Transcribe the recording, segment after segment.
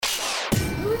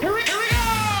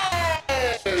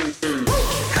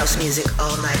music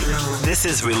all night long. This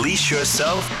is Release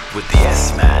Yourself with the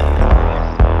S-Man.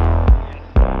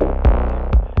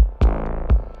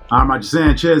 I'm Roger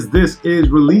Sanchez. This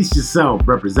is Release Yourself,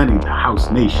 representing the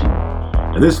House Nation.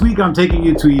 Now, this week I'm taking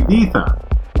you to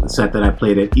Ibiza, the set that I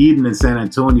played at Eden in San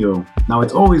Antonio. Now,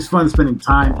 it's always fun spending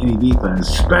time in Ibiza,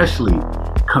 especially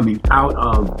coming out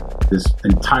of this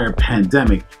entire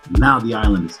pandemic. Now the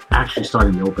island is actually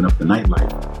starting to open up the nightlife.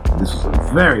 This was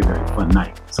a very, very fun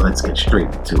night. So let's get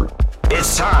straight into it.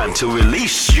 It's time to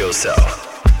release yourself.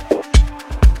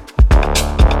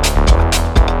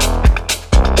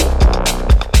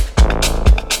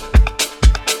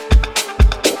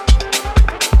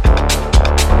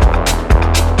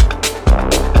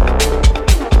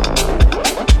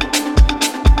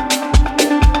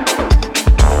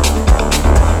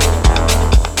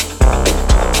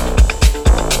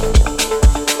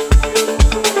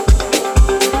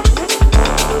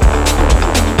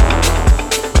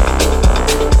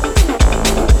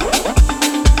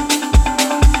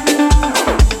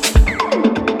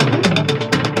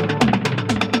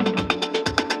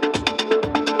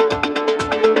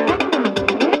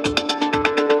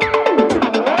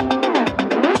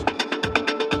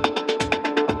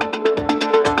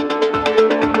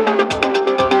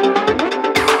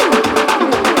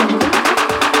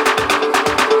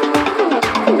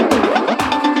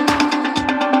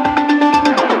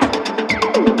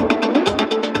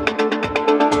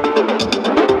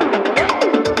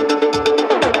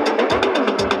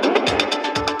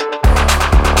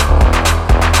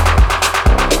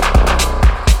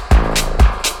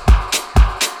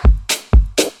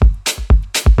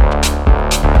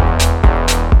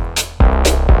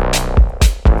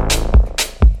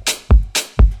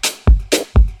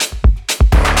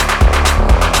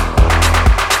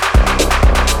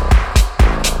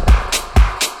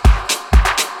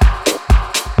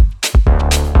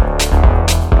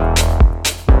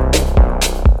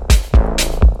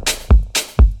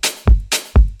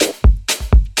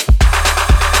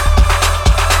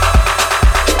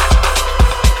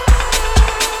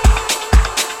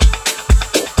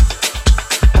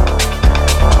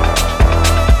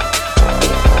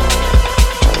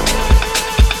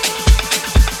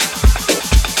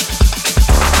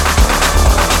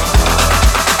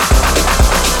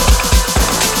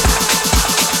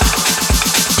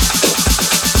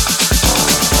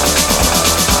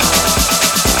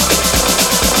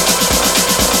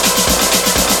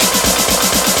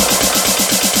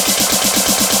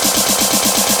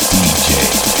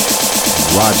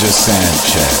 Roger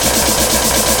Sanchez.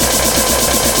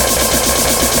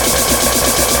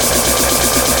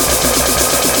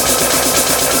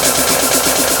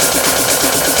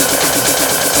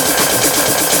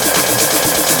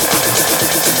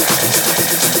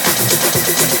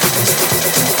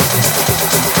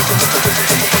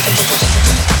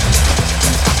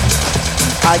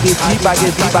 I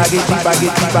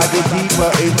get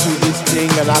deeper into this thing,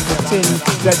 and I pretend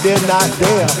that they're not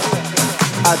there.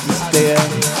 I just stare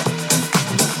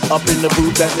up in the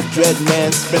booth at the Dread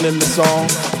Man spinning the song,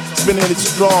 spinning it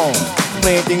strong,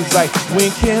 playing things like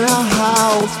 "When can our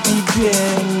house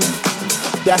begin?"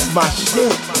 That's my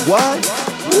shit. What?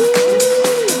 Woo!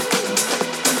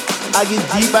 I get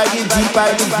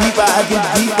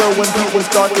deeper when people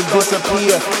start to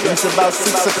disappear. It's about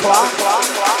 6 o'clock.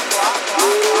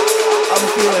 I'm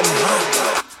feeling hot.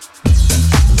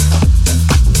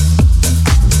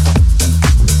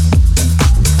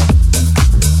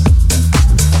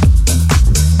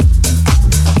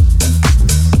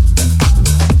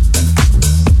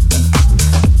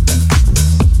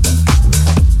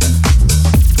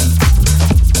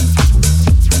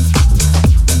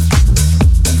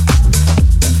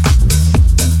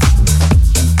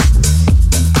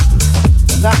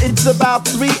 It's about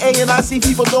 3 a.m. and I see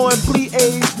people doing plie,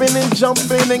 spinning,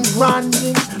 jumping, and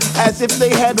grinding as if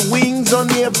they had wings on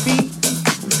their feet,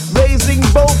 raising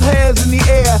both hands in the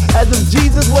air as if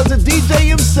Jesus was a DJ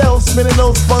himself, spinning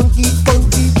those funky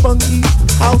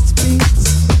house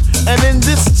beats. And in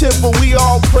this temple we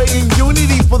all pray in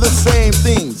unity for the same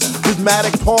things.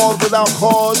 Rhythmic pause without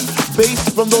cause, bass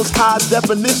from those high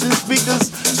definition speakers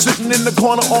sitting in the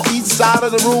corner on each side of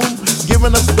the room,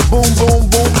 giving us the boom boom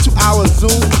boom to our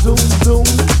zoom zoom zoom.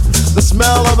 The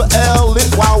smell of an L lit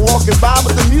while walking by,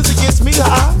 but the music gets me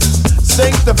high,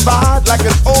 sanctified like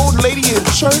an old lady in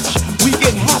church. We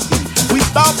get happy, we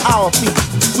stomp our feet,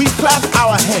 we clap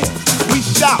our hands, we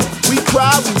shout, we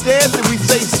cry, we dance, and we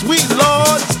say, "Sweet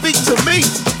Lord, speak to me,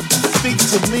 speak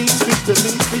to me, speak to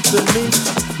me, speak to me."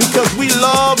 Because we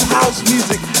love house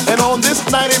music, and on this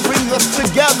night it brings us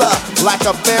together like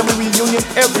a family reunion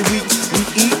every week. We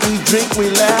eat, we drink, we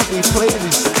laugh, we play,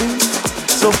 we sing.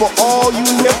 So for all you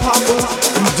hip hoppers,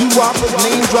 you doo-woppers,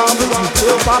 name droppers, you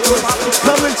pill poppers,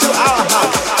 come into our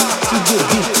house to get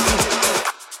deep.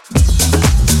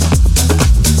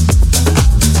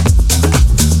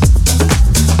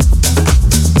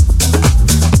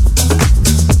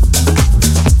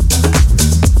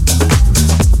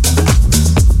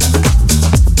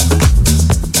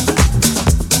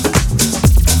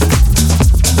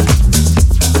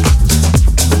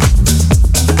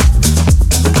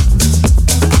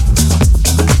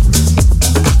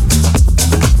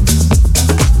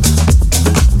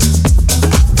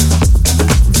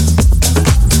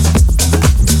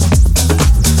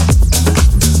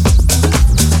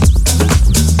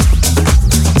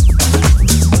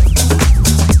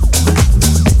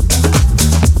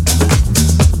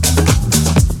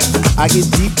 I get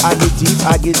deep, I get deep,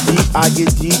 I get deep, I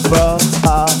get deeper.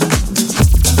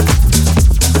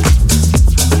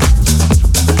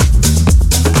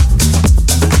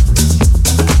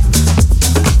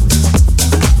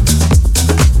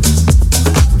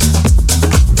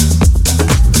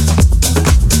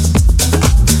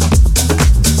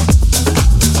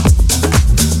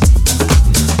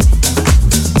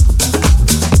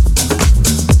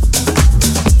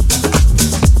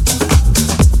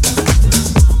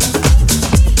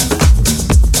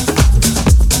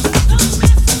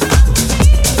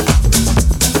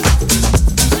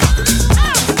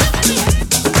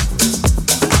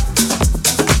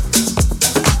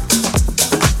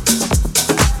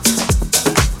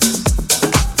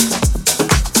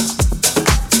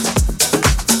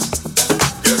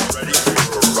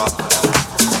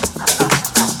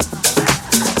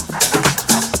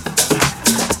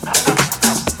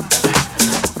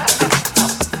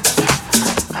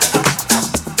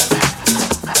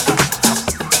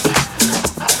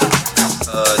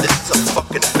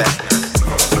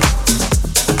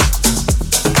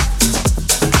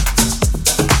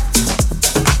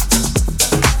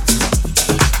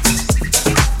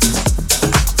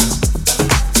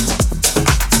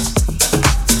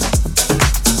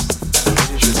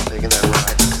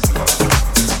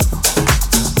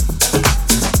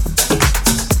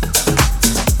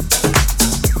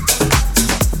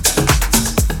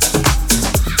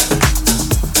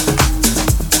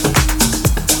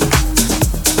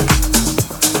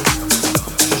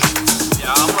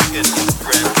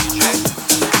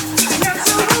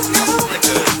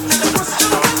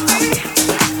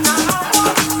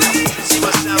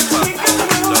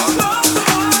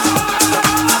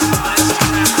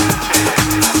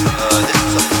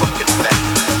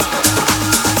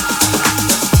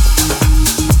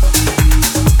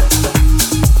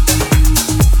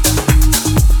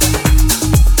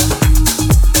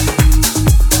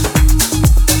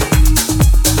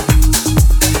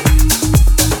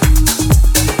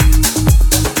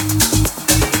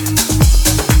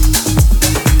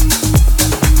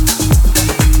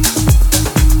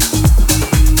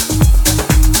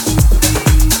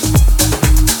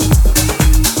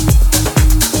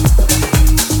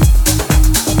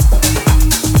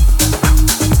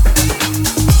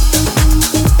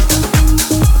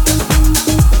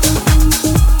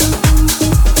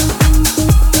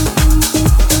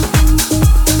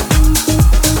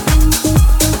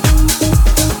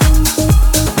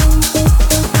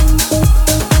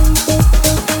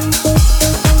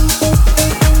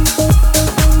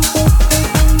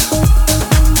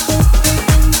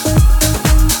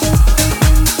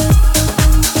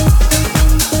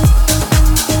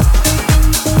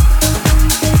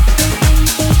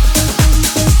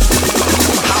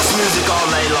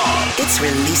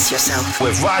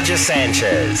 With Roger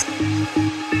Sanchez.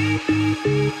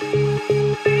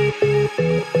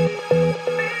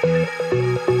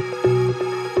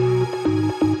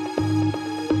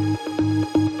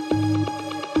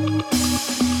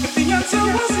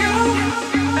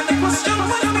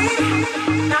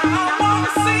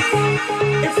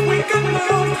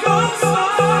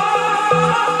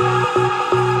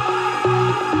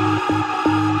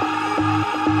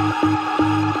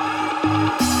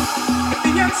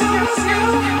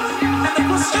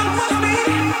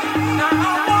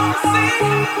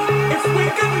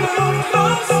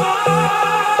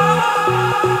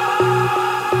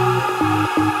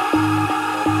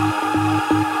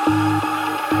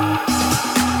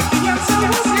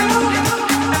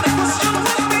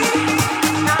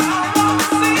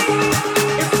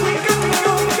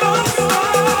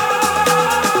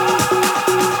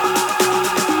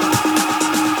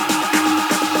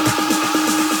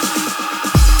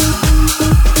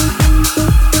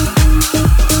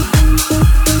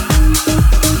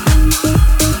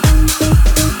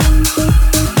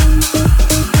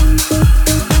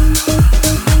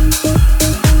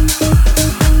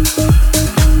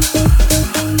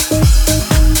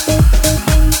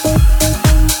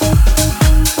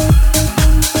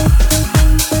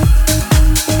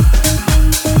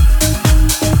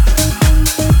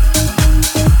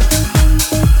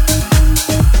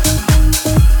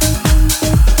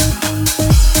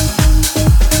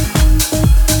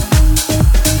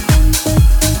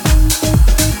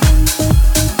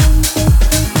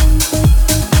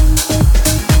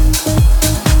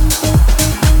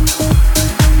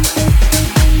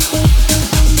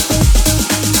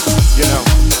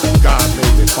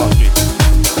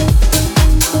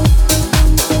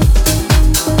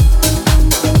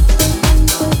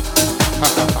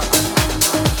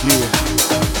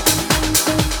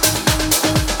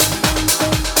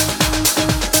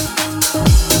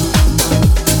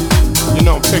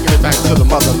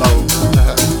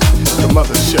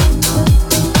 ya.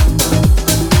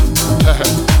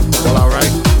 Well,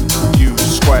 alright, you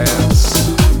squares.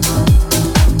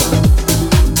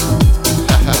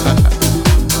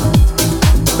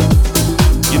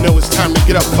 You know it's time to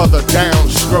get up for the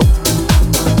downstroke.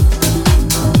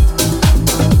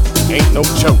 Ain't no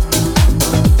joke.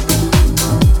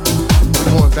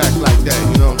 We're going back like that,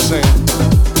 you know what I'm saying?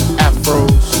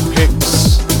 Afros,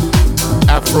 picks,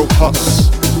 Afro puffs,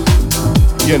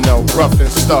 you know, rough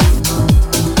and stuff.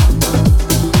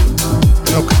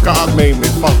 You know, 'cause God made me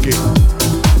funky.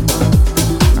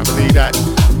 I believe that.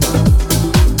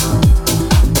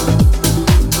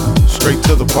 Straight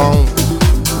to the bone.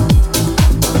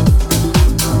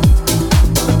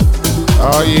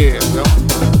 Oh yeah, you know.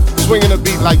 Swinging a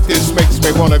beat like this makes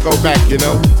me wanna go back, you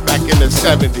know, back in the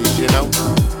 70s, you know.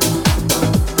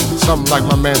 Something like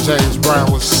my man James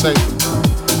Brown would say.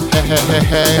 Hey, hey, hey,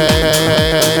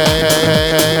 hey,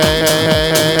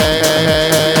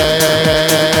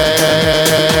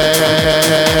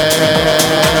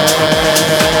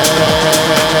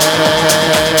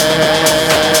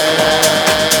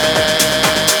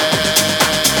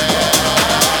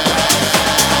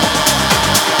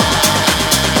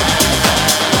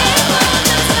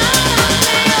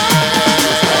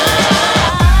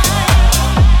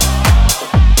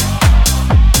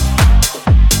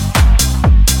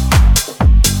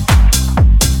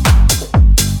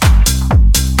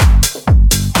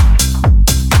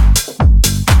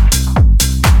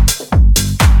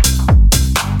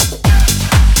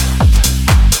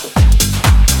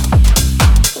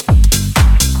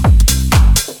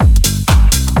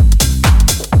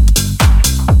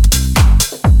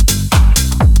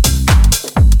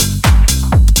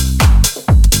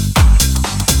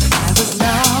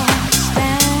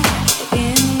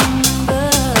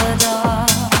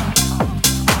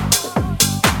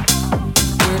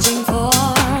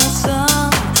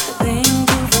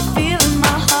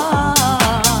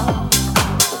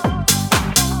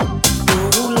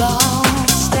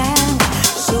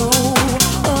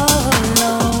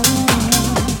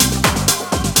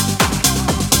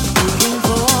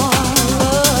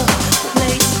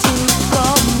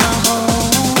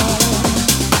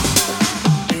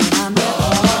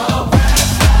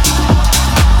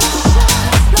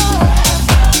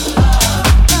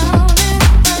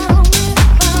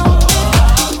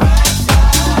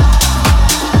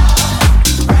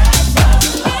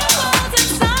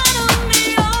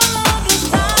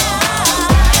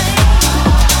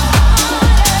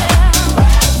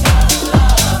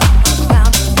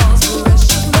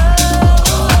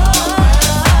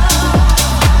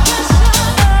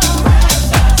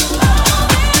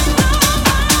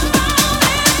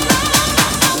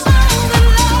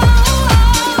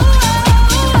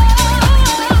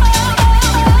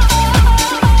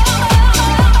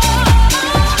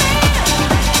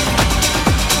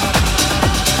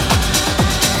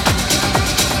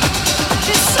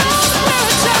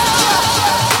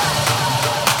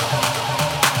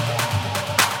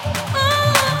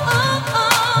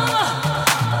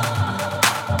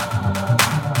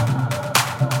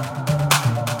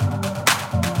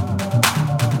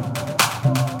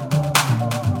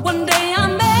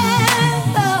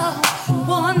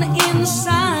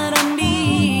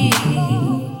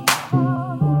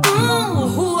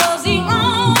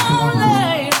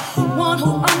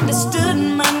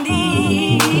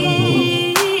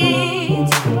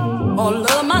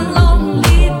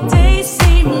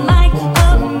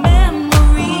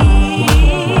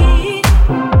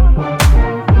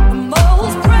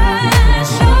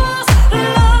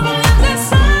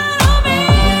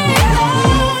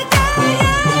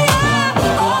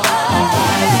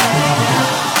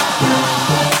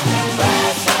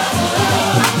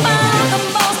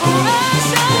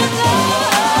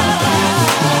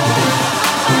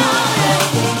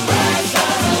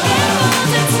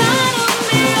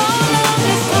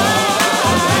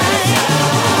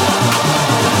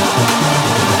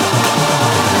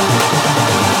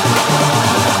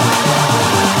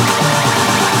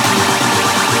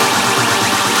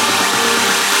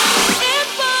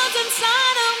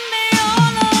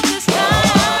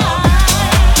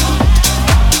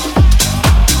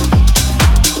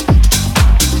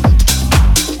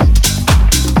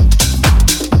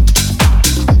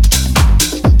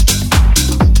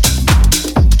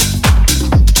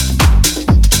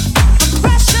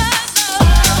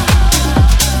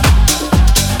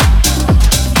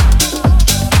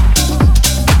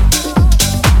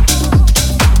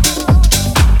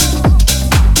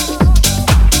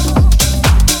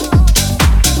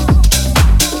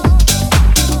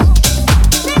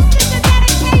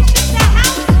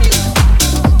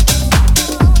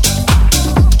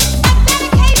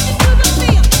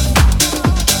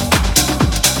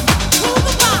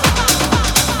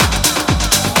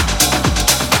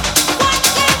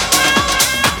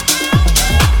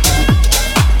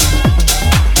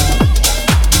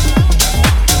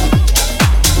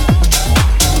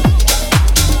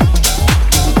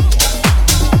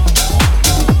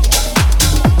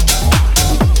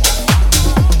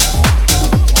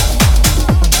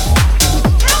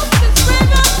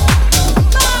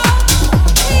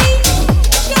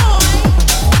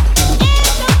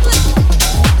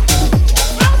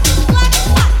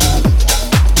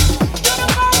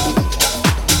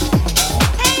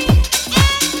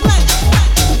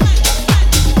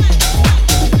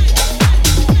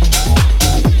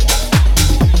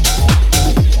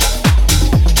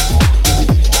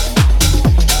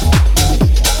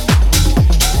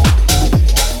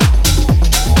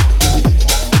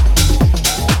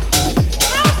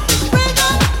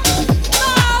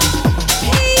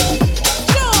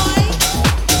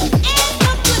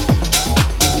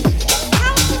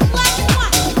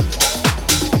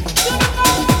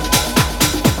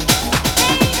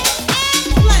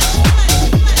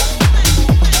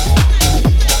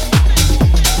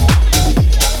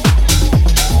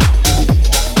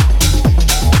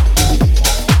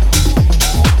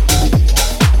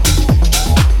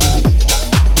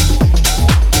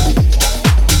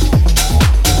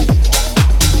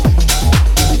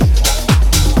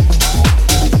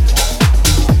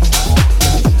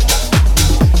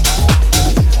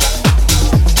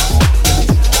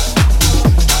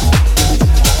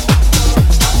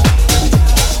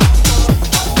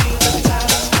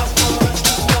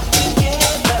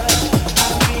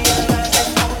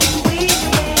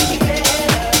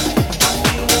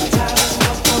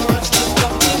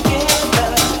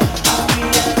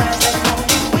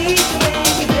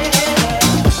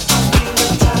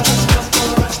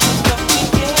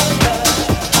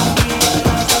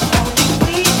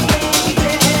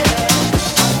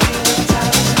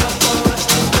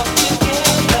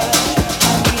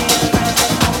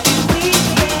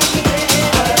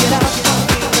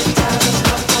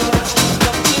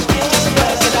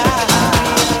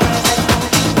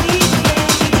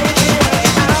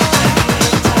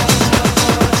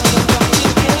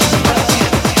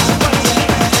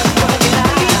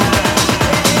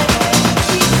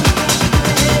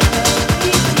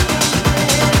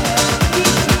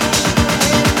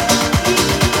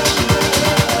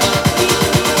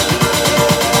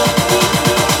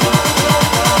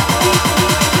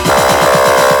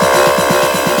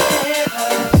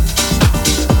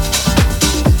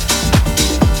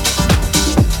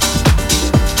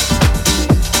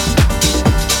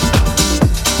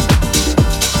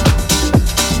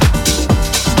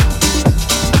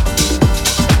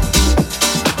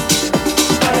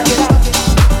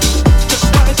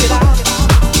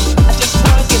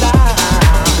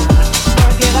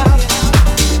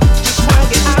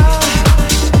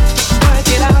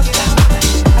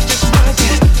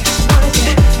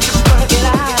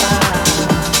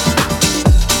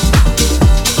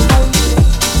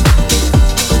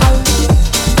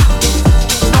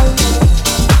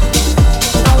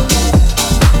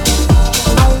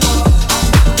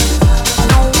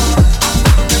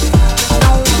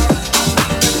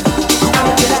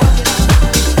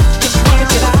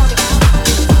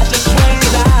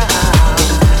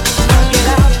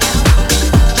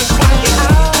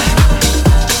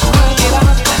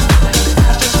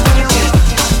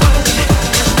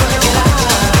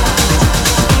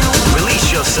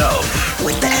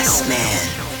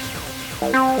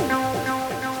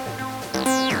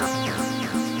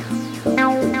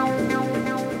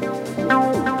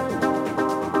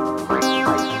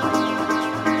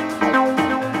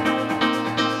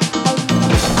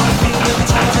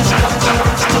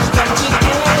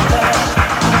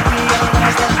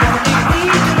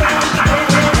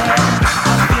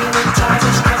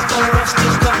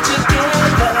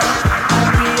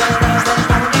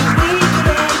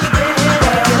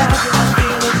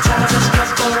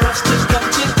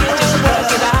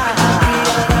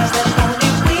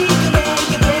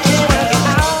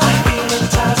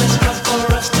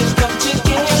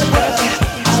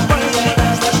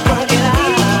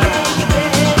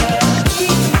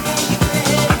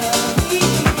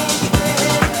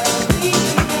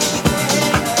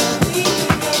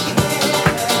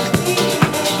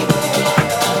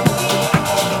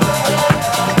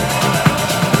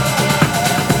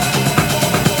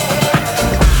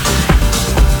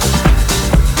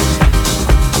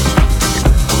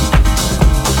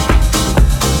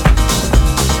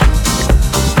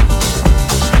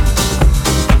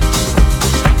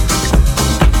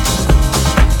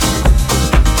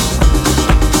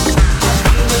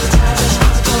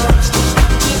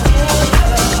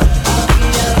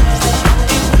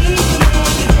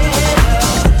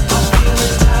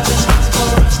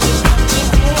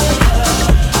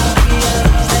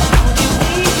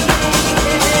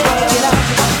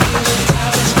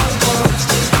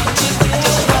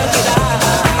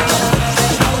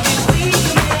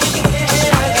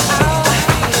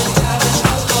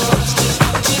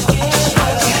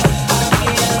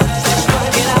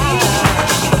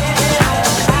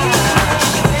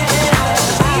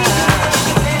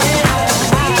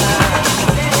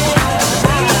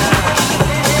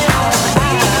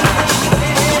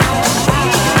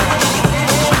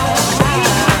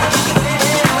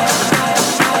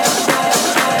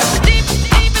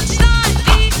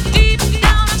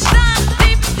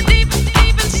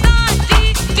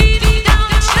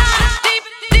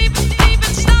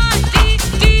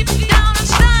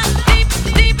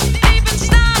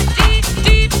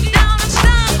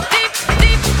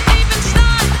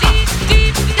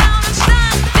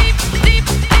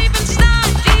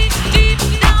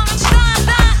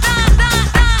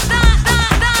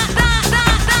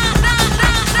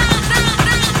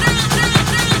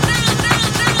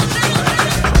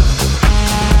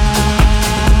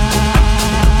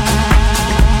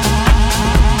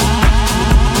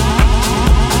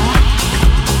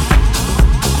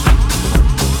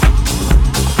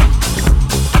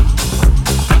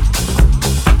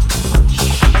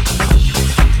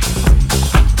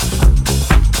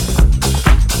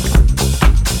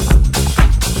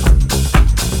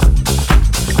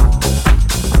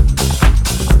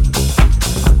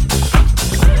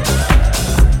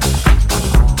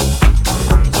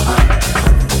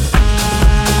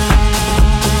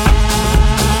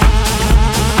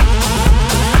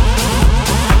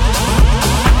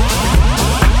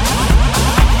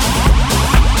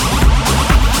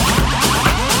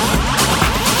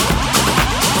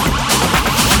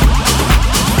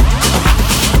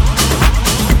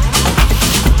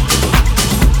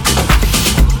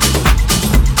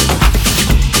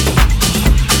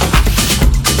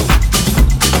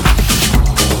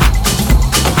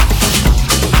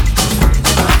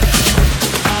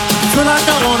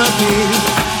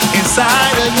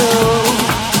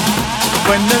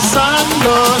 when the sun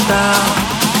goes down.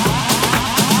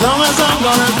 As long as I'm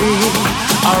gonna be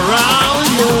around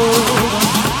you.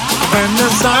 When the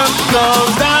sun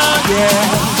goes down, yeah.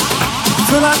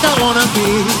 Feel like I wanna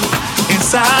be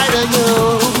inside of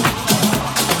you.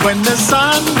 When the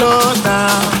sun goes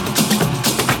down.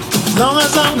 As long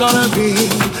as I'm gonna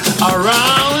be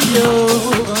around you.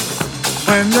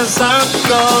 When the sun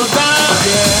goes down,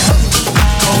 yeah.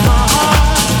 Oh my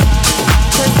heart,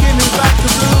 taking me back to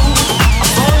blue. I'm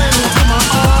falling into my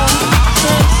own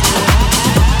senses.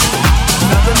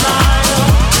 Another night,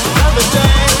 another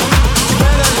day.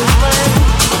 Better this way.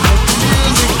 Let the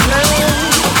music play.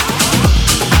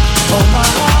 Oh my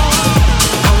heart,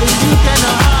 only you can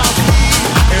help me.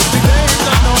 Every day's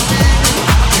on no beat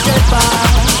to get by.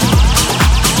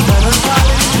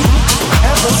 Melancholy,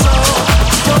 episode,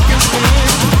 broken skin,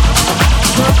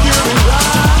 Mercury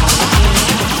rise.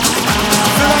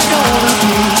 Feel like I wanna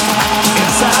be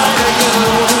inside of you.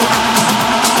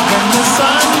 When the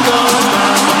sun goes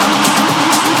down.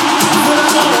 Feel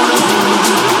like I wanna be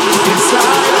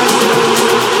inside of you.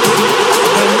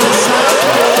 When the sun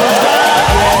goes down,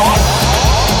 yeah.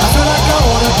 I feel like I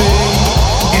wanna be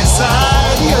inside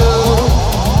you.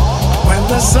 When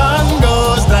the sun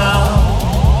goes down.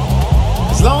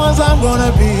 As long as I'm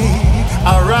gonna be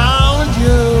around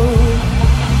you.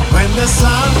 When the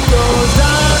sun goes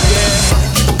down, yeah.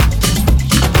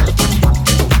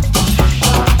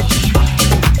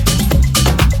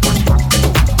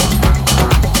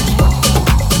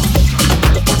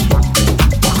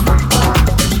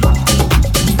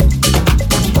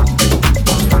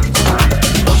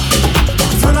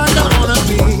 Feel like I wanna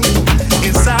be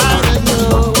inside of you.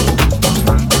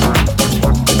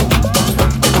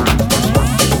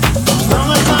 As long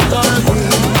as I'm gonna be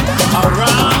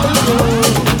around you.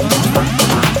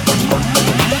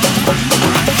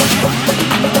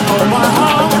 Oh my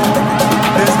heart,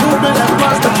 there's movement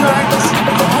across the tracks.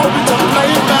 I'm hoping to play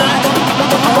it back.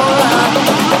 Alright,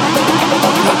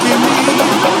 lucky me,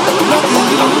 lucky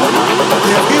you.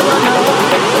 They're giving up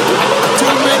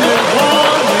 2-minute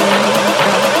warning.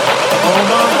 Oh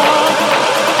my heart,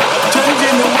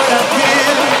 changing the way I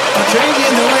feel,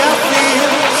 changing the way I feel.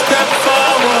 Step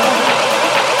forward,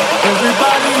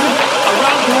 everybody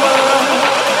around the world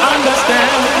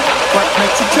understand what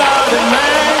makes a child a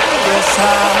man. Yes, I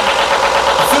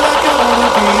feel like I wanna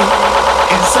be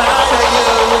inside of you.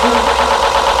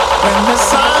 When the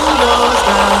sun goes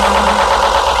down,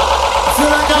 I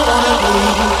feel like I wanna be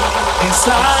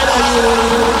inside of you.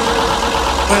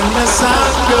 When the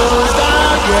sun goes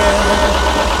down,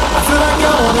 yeah, I feel like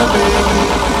I wanna be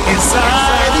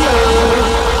inside you.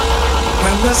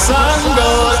 When the sun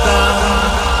goes down,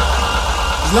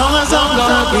 as long as I'm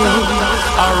gonna be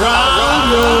around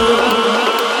you.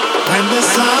 When the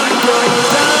sun goes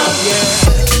down, yeah.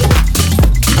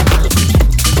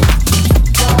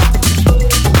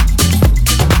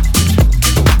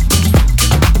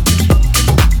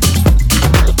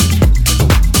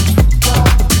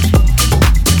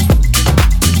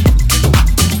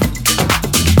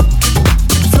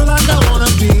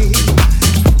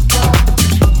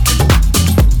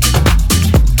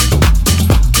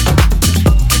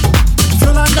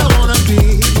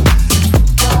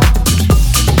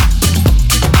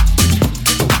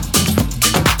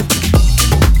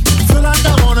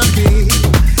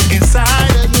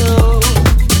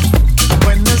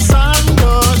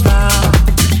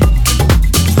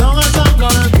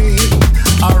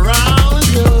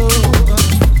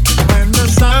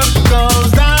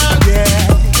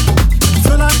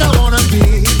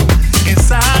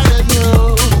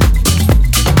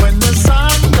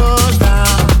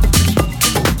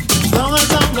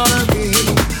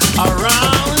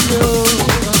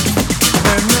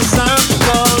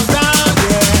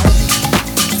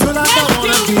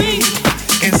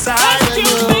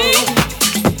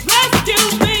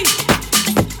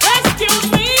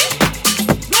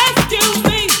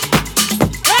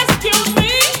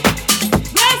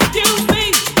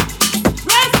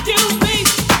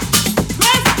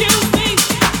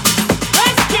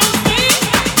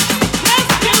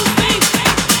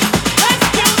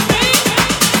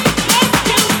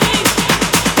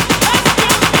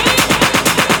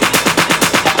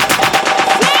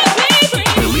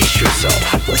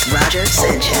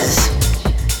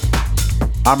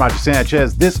 I'm Roger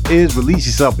Sanchez. This is Release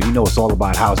Yourself, and you know it's all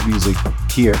about house music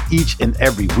here each and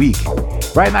every week.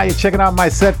 Right now, you're checking out my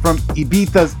set from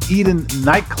Ibiza's Eden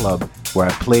nightclub, where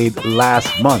I played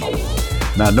last month.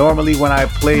 Now, normally when I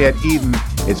play at Eden,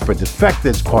 it's for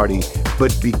Defectives Party,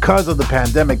 but because of the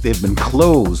pandemic, they've been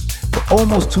closed for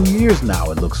almost 2 years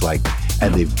now, it looks like,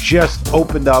 and they've just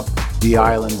opened up the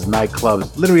islands,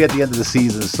 nightclubs, literally at the end of the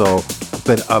season. So it's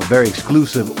been a very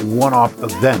exclusive one-off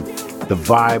event. The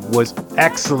vibe was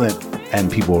excellent and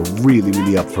people were really,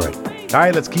 really up for it. All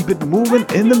right, let's keep it moving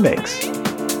in the mix.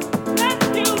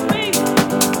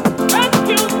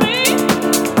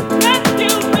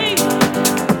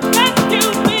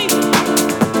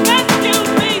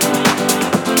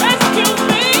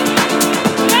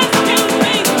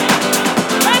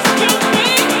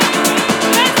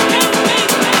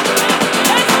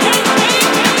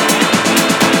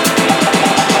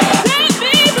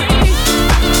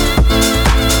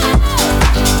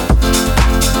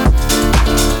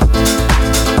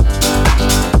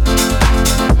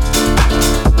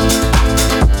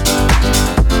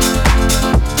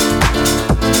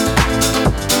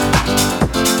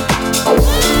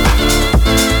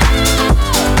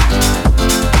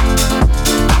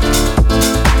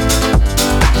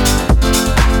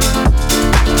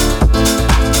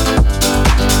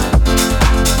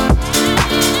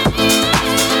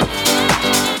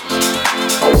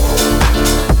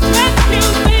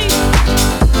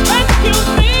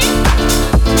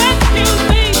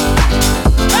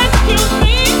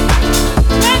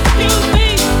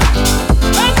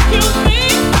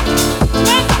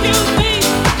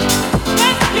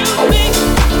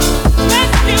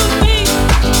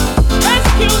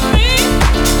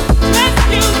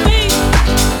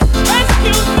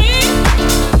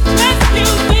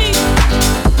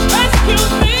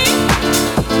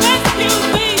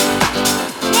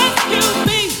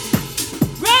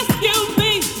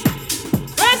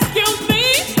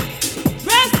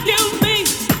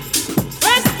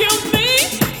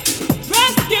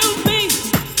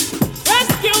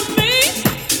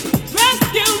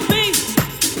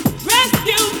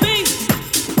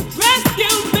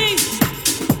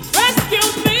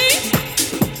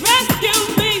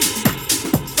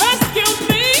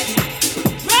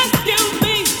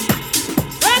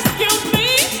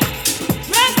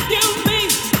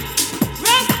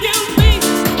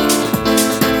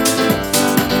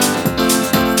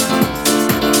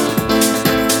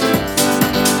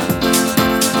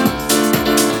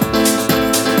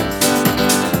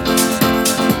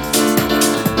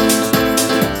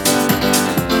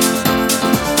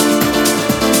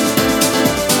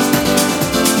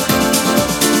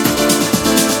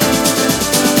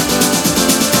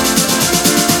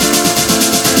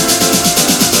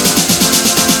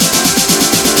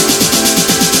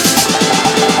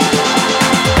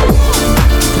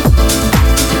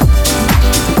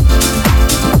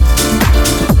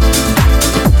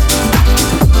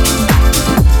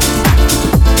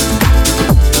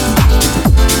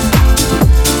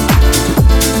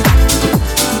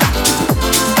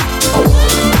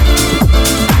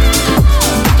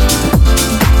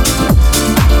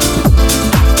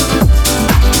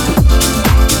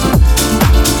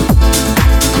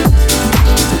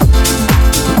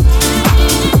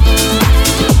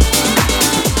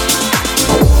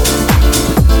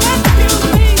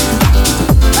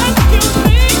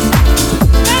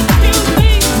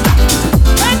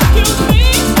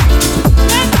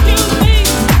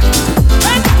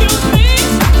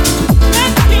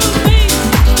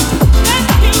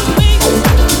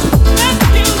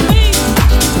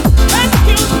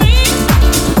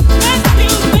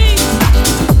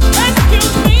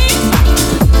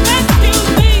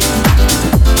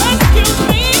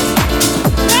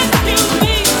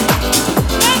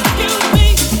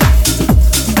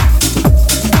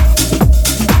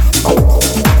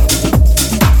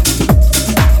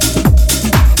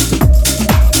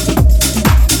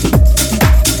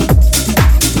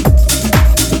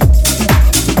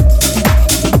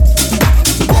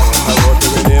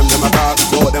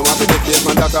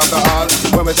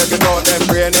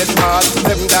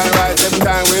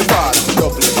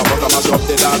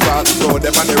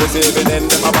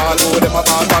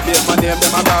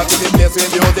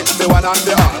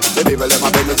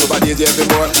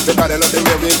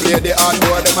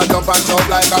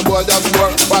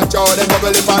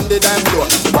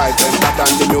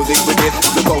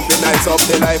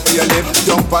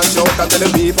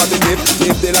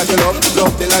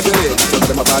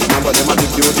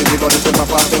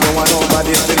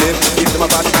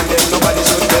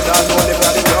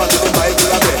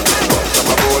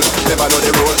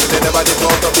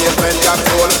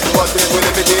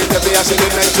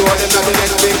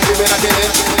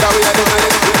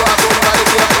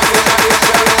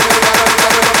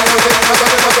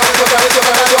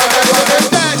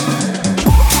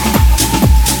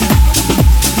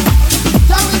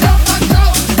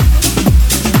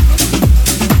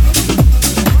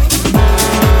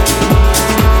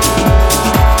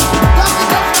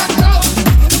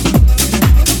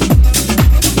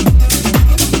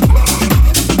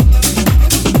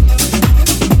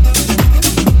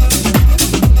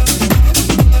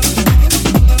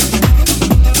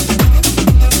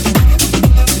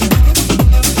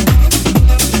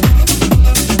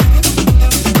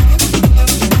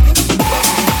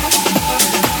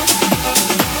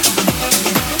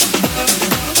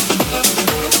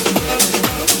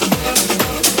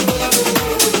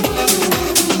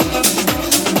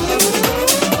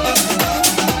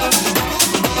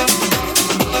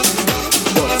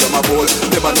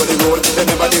 follow the rule. They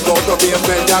never dig out of the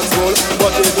men jack school.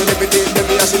 But they do everything, they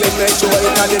be a select make sure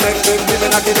it can the next thing,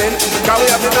 living at the end. Can we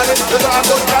have the knowledge? We don't have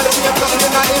good quality, and plus we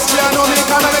not history, and no me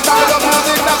economic, and we love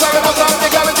music, that's why we must have the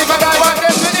gravity, because I want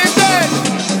them to live dead.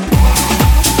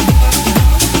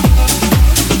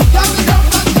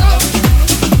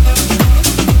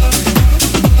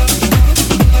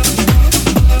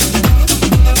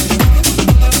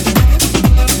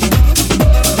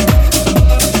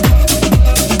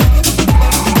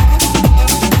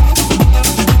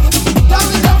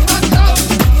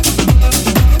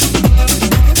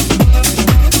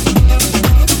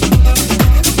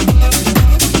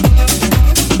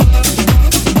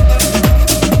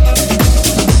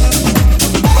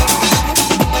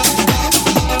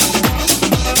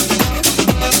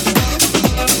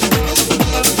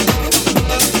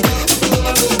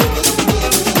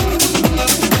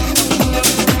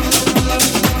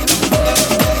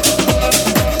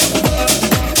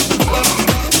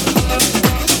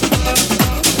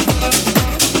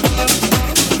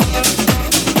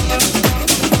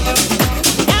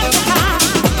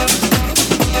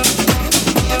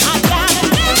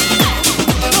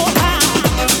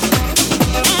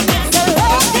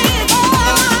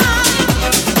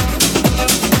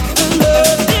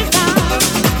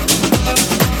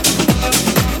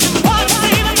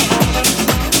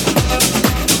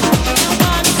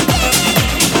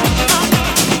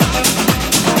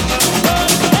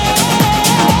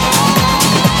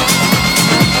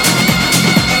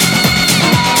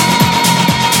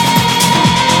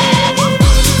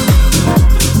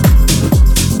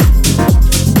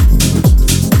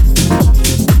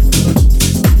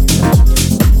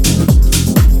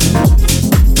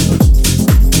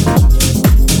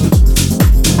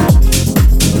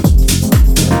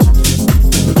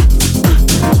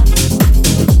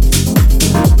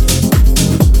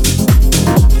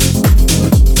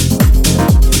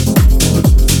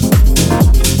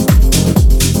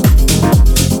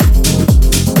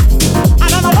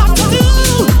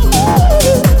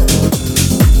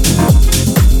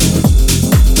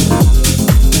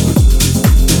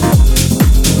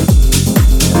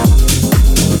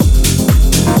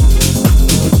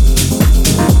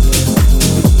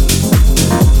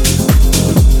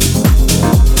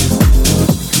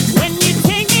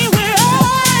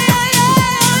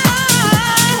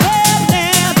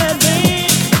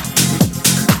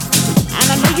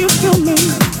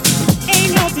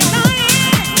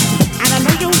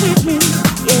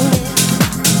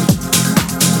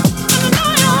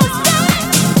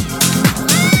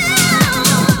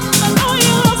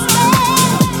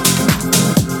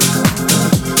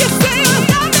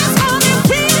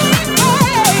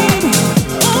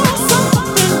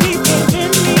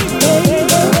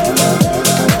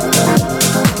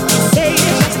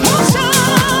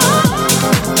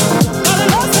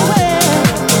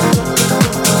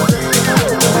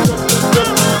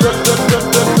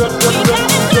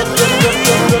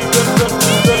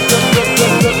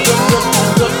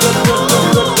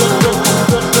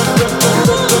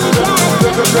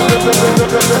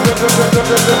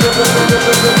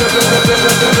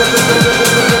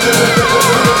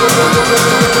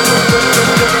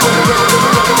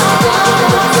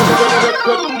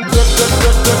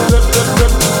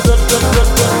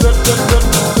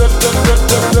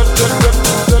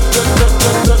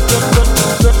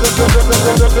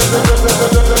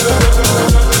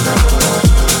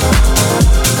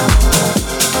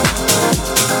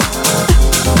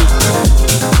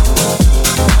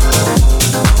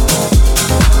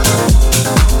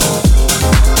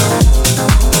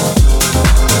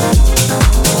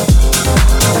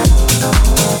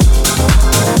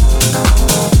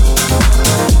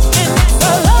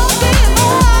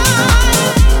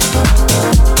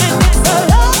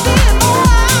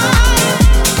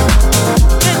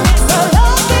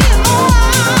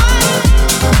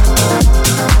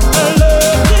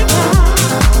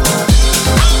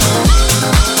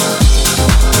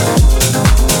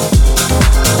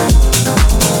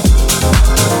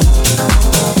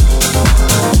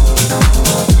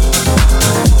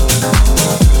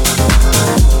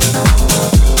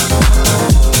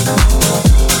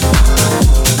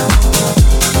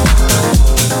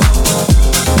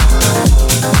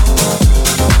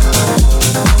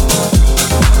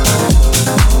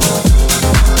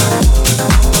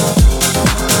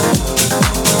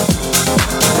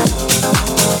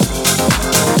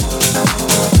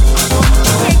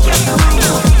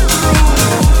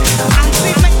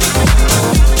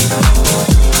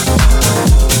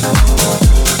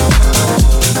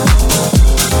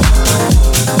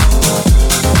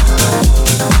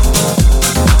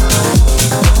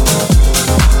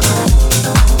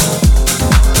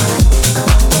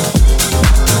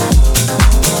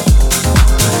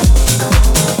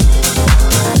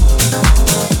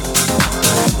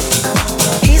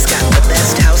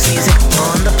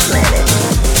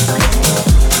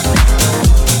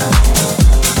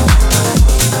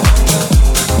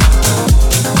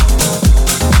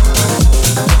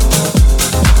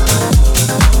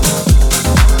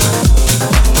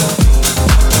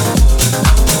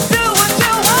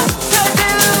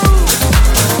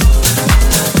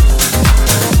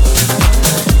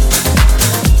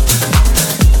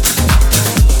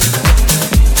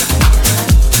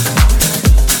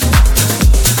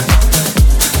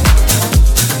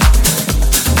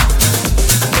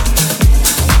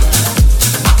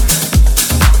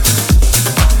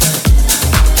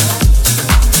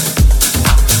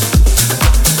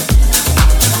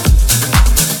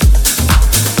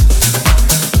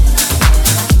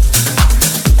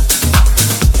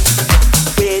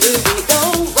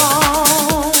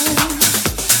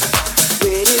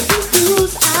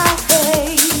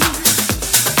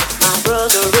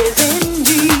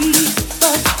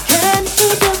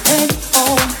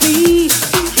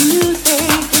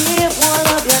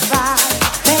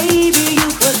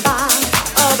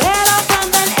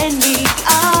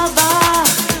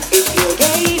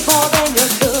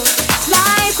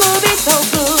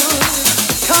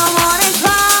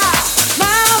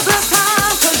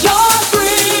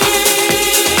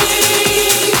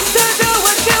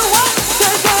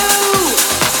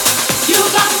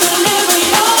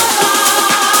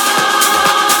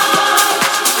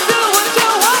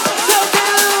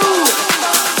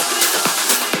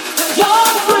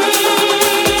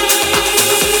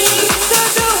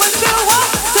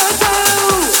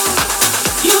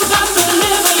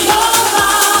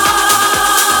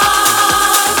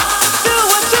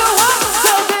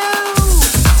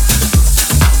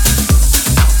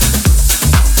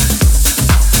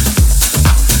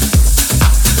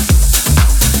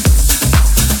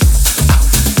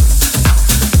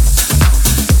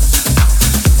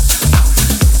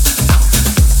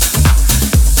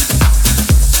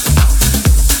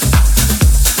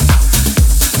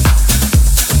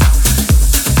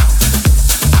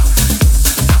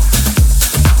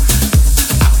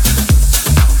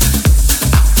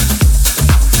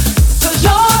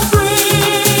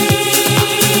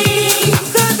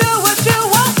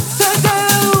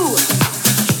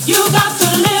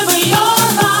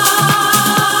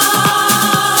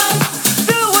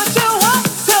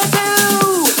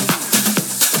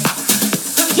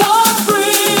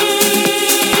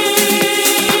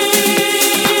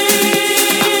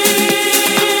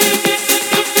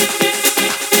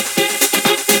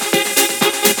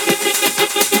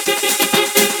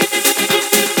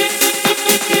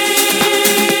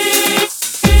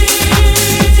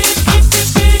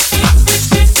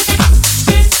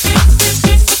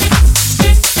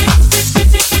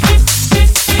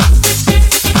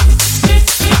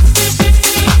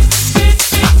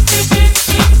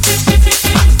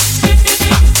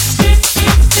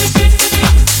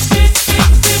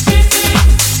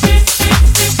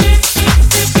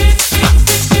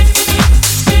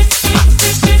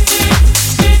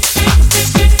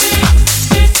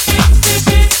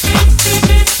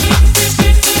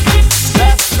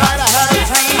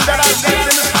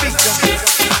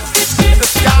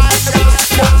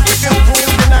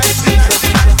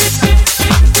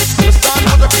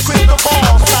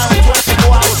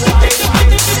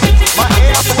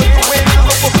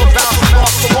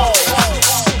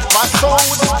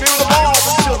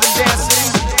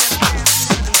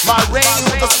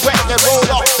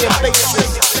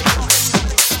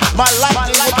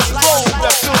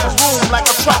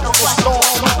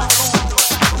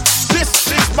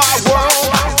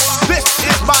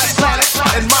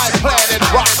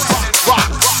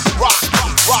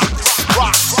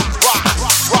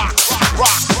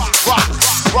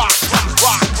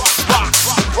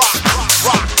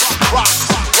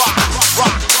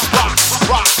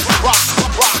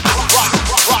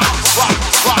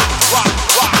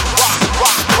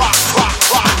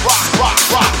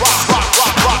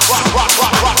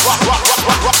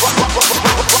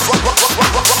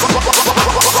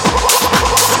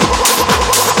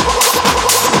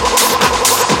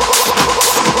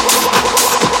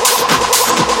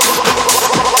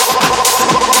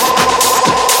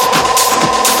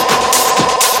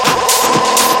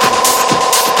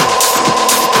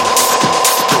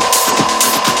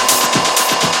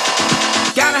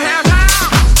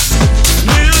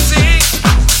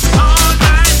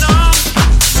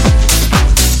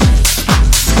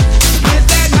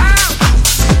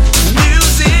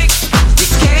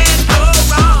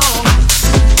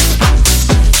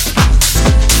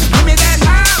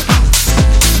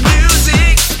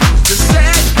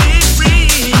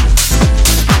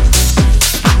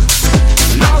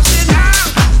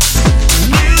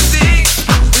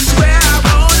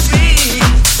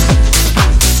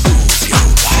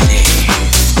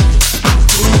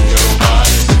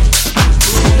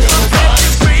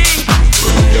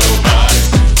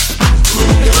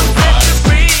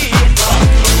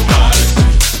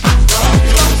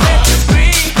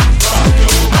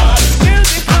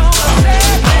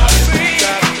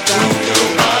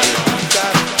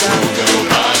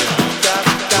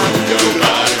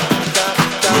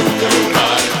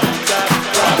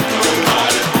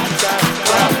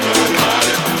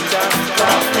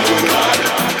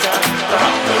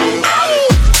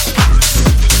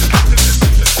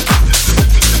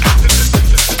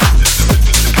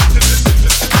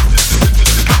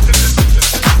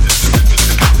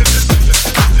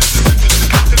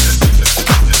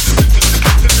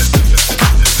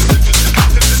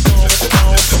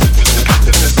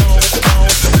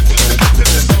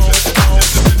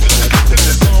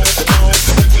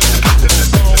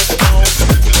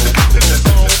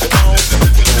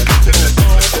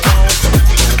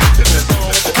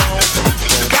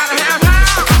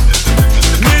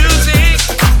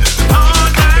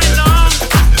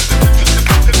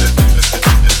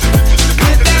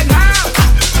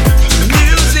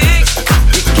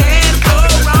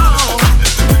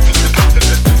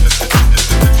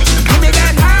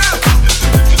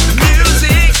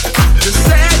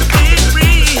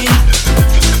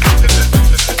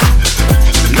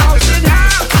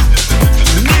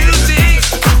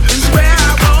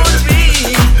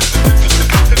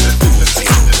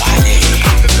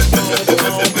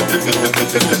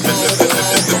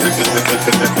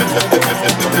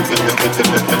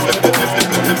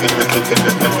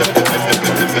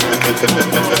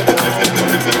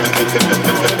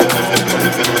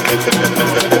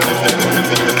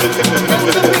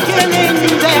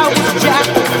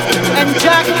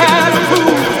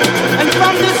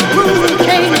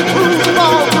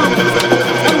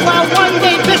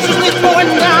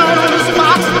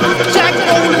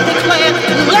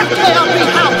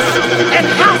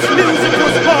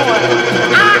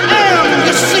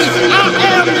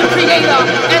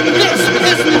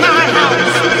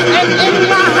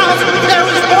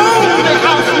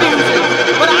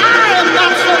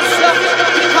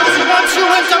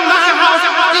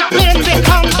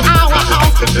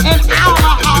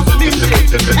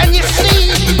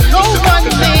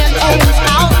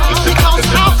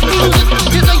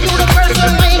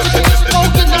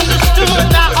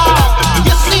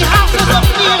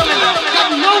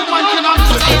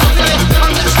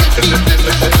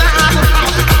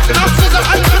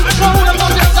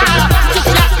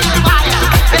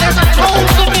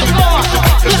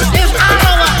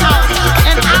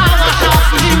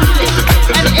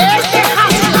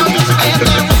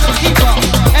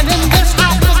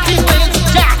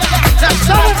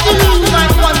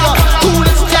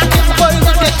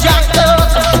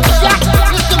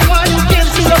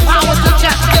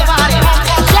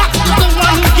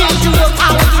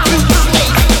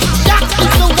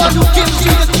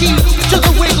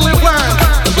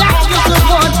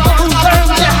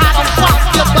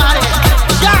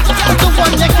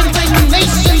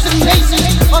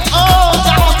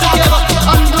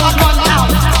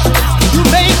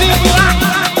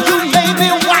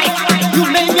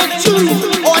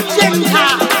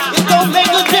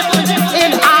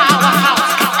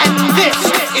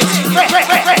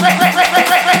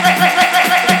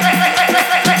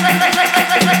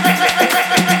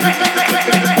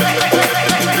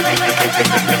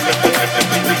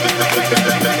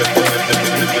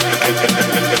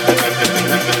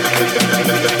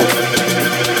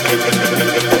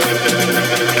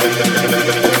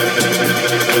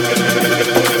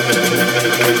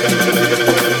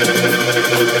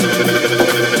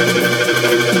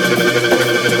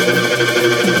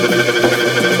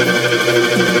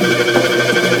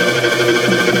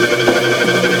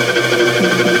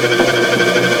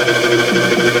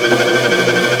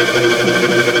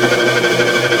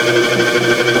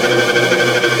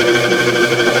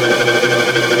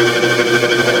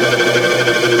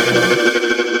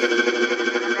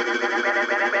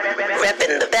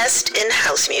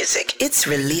 It's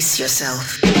Release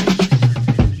Yourself.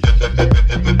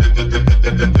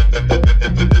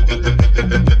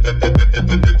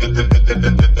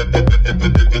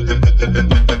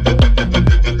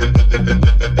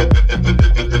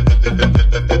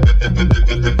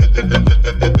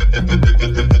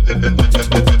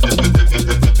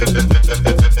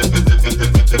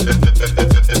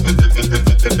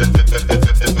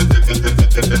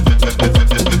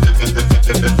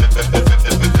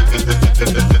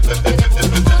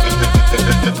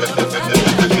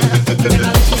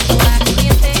 Back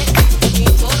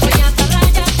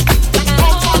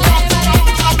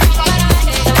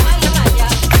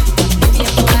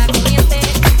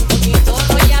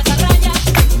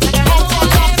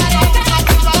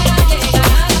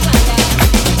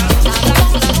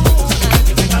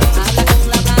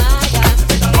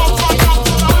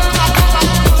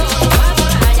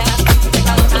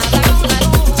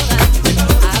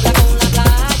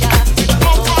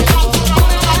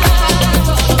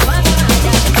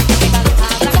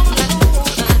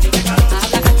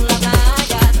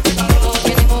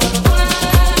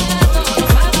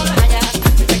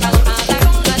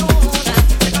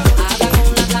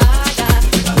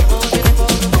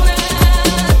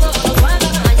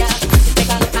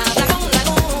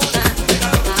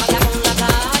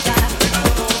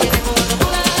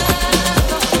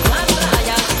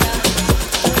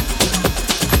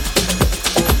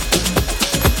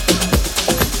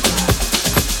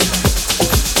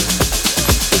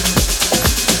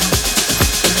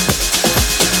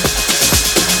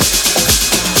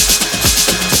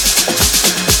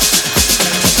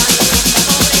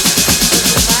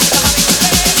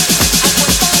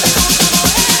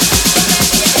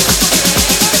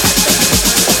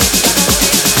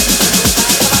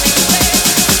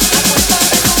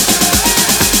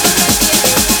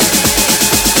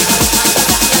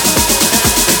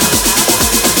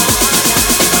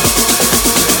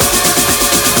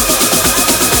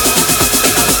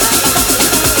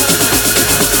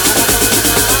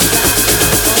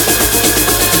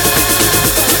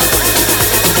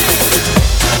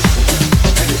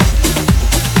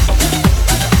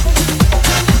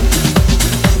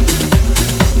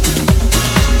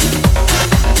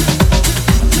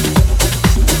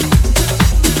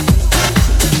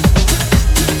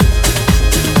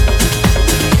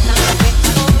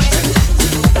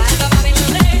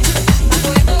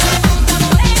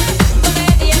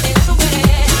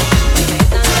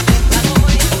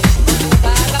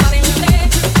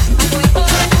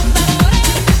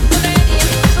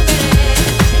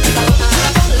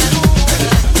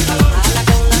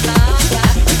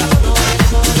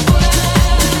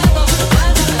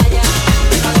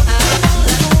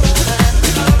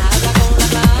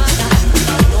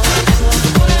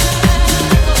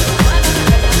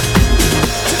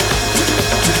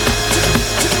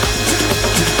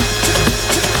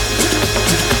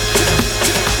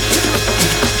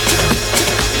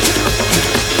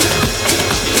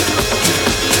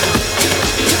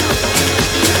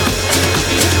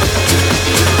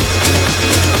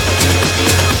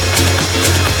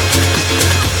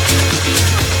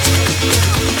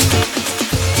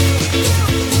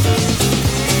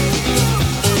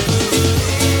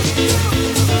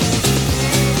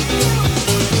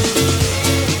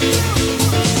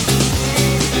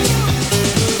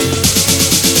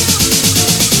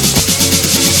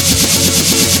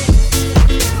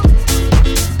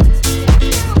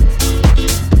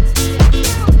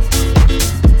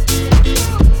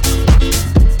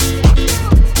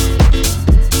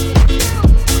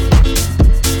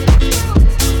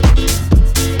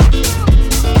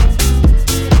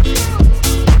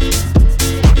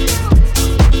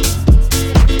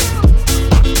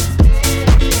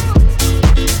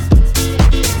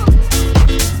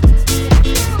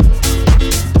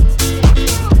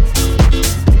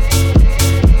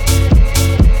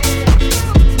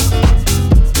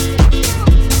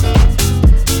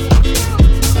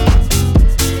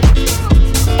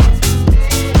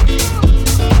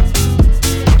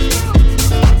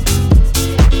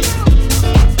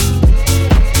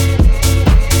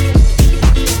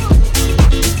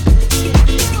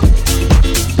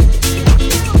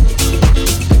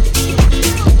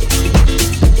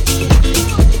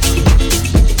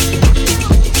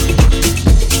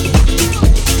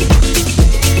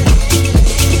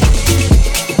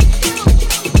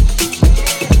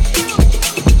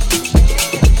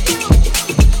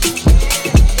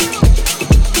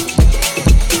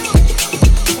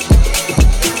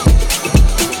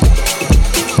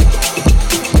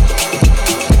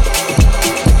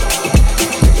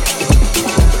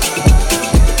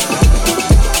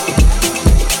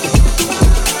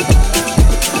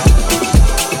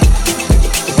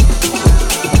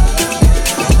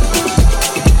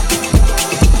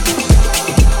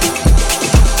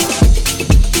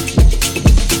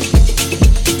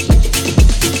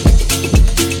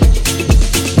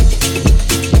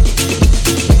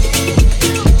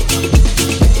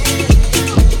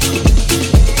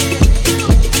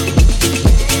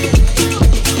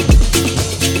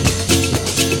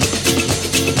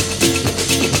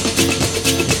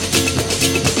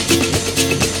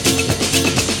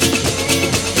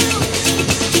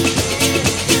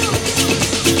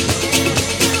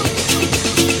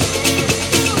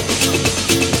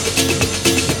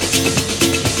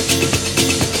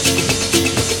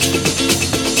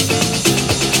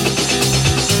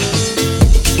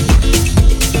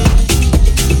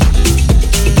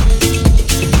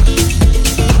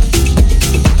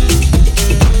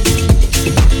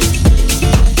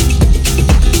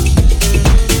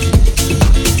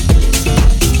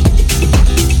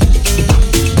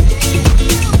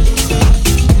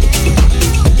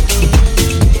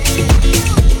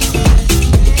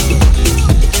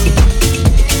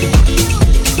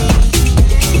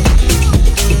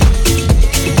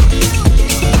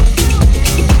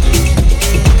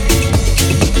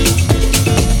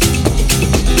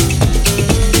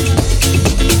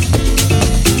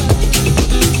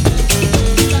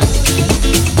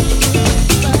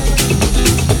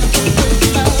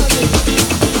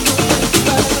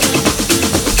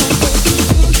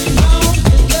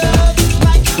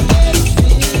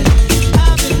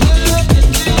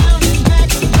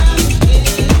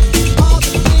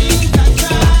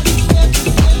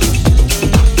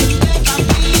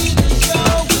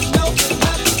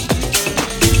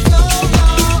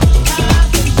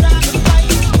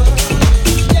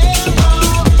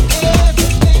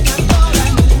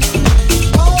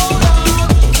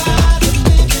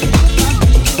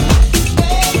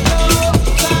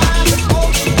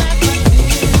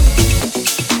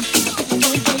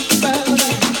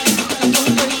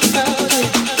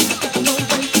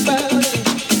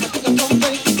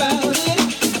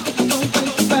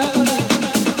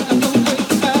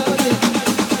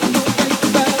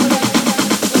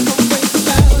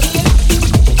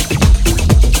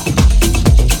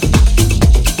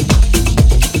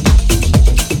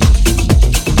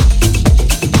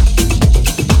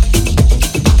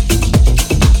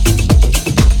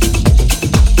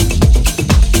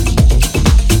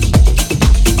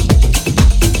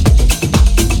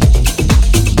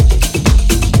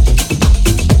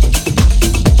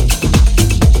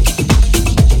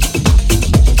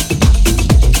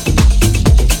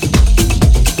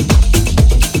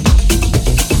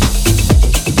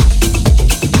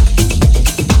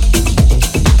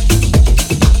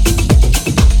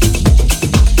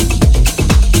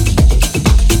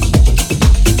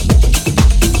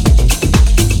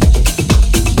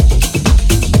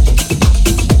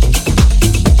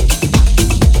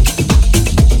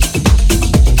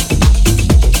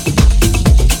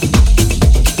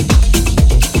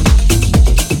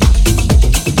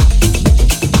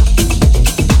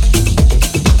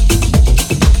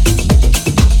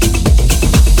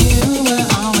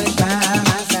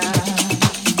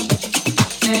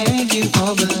Thank you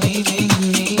for believing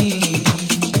in me.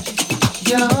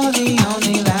 You're the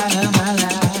only light of my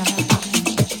life.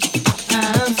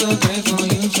 I'm so grateful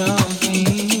you chose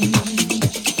me.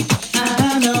 I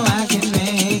know I can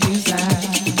make you sad,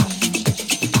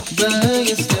 but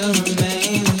you still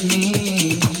remain with me.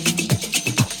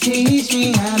 Teach me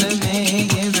how to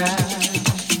make it right.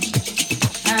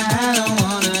 I don't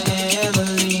wanna ever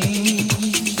leave.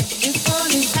 It's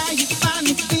funny how you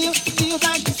finally feel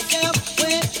like yourself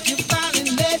when you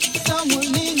finally let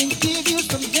someone in and give you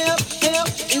some help.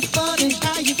 It's funny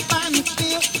how you finally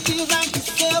feel like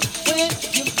yourself when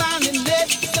you finally let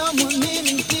someone in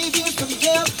and give you some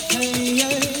help. Hey, yeah.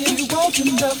 You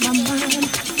opened up my mind,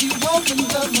 you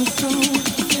opened up my soul.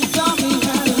 You taught me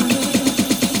how to live,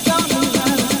 you taught me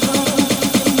how to grow.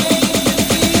 You made me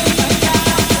feel like I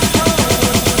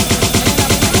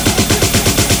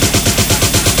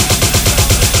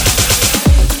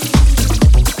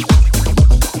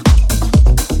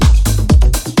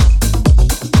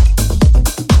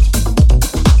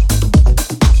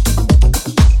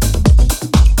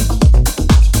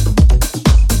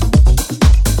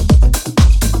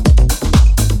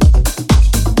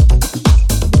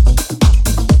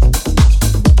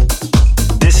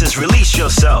This is Release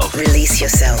Yourself. Release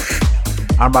yourself.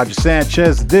 I'm Roger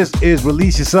Sanchez. This is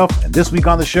Release Yourself. And this week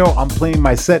on the show, I'm playing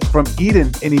my set from Eden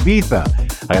in Ibiza.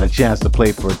 I got a chance to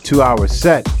play for a 2-hour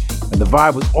set, and the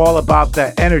vibe was all about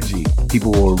that energy.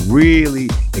 People were really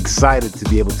excited to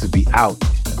be able to be out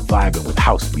and vibing with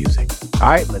house music. All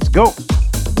right, let's go.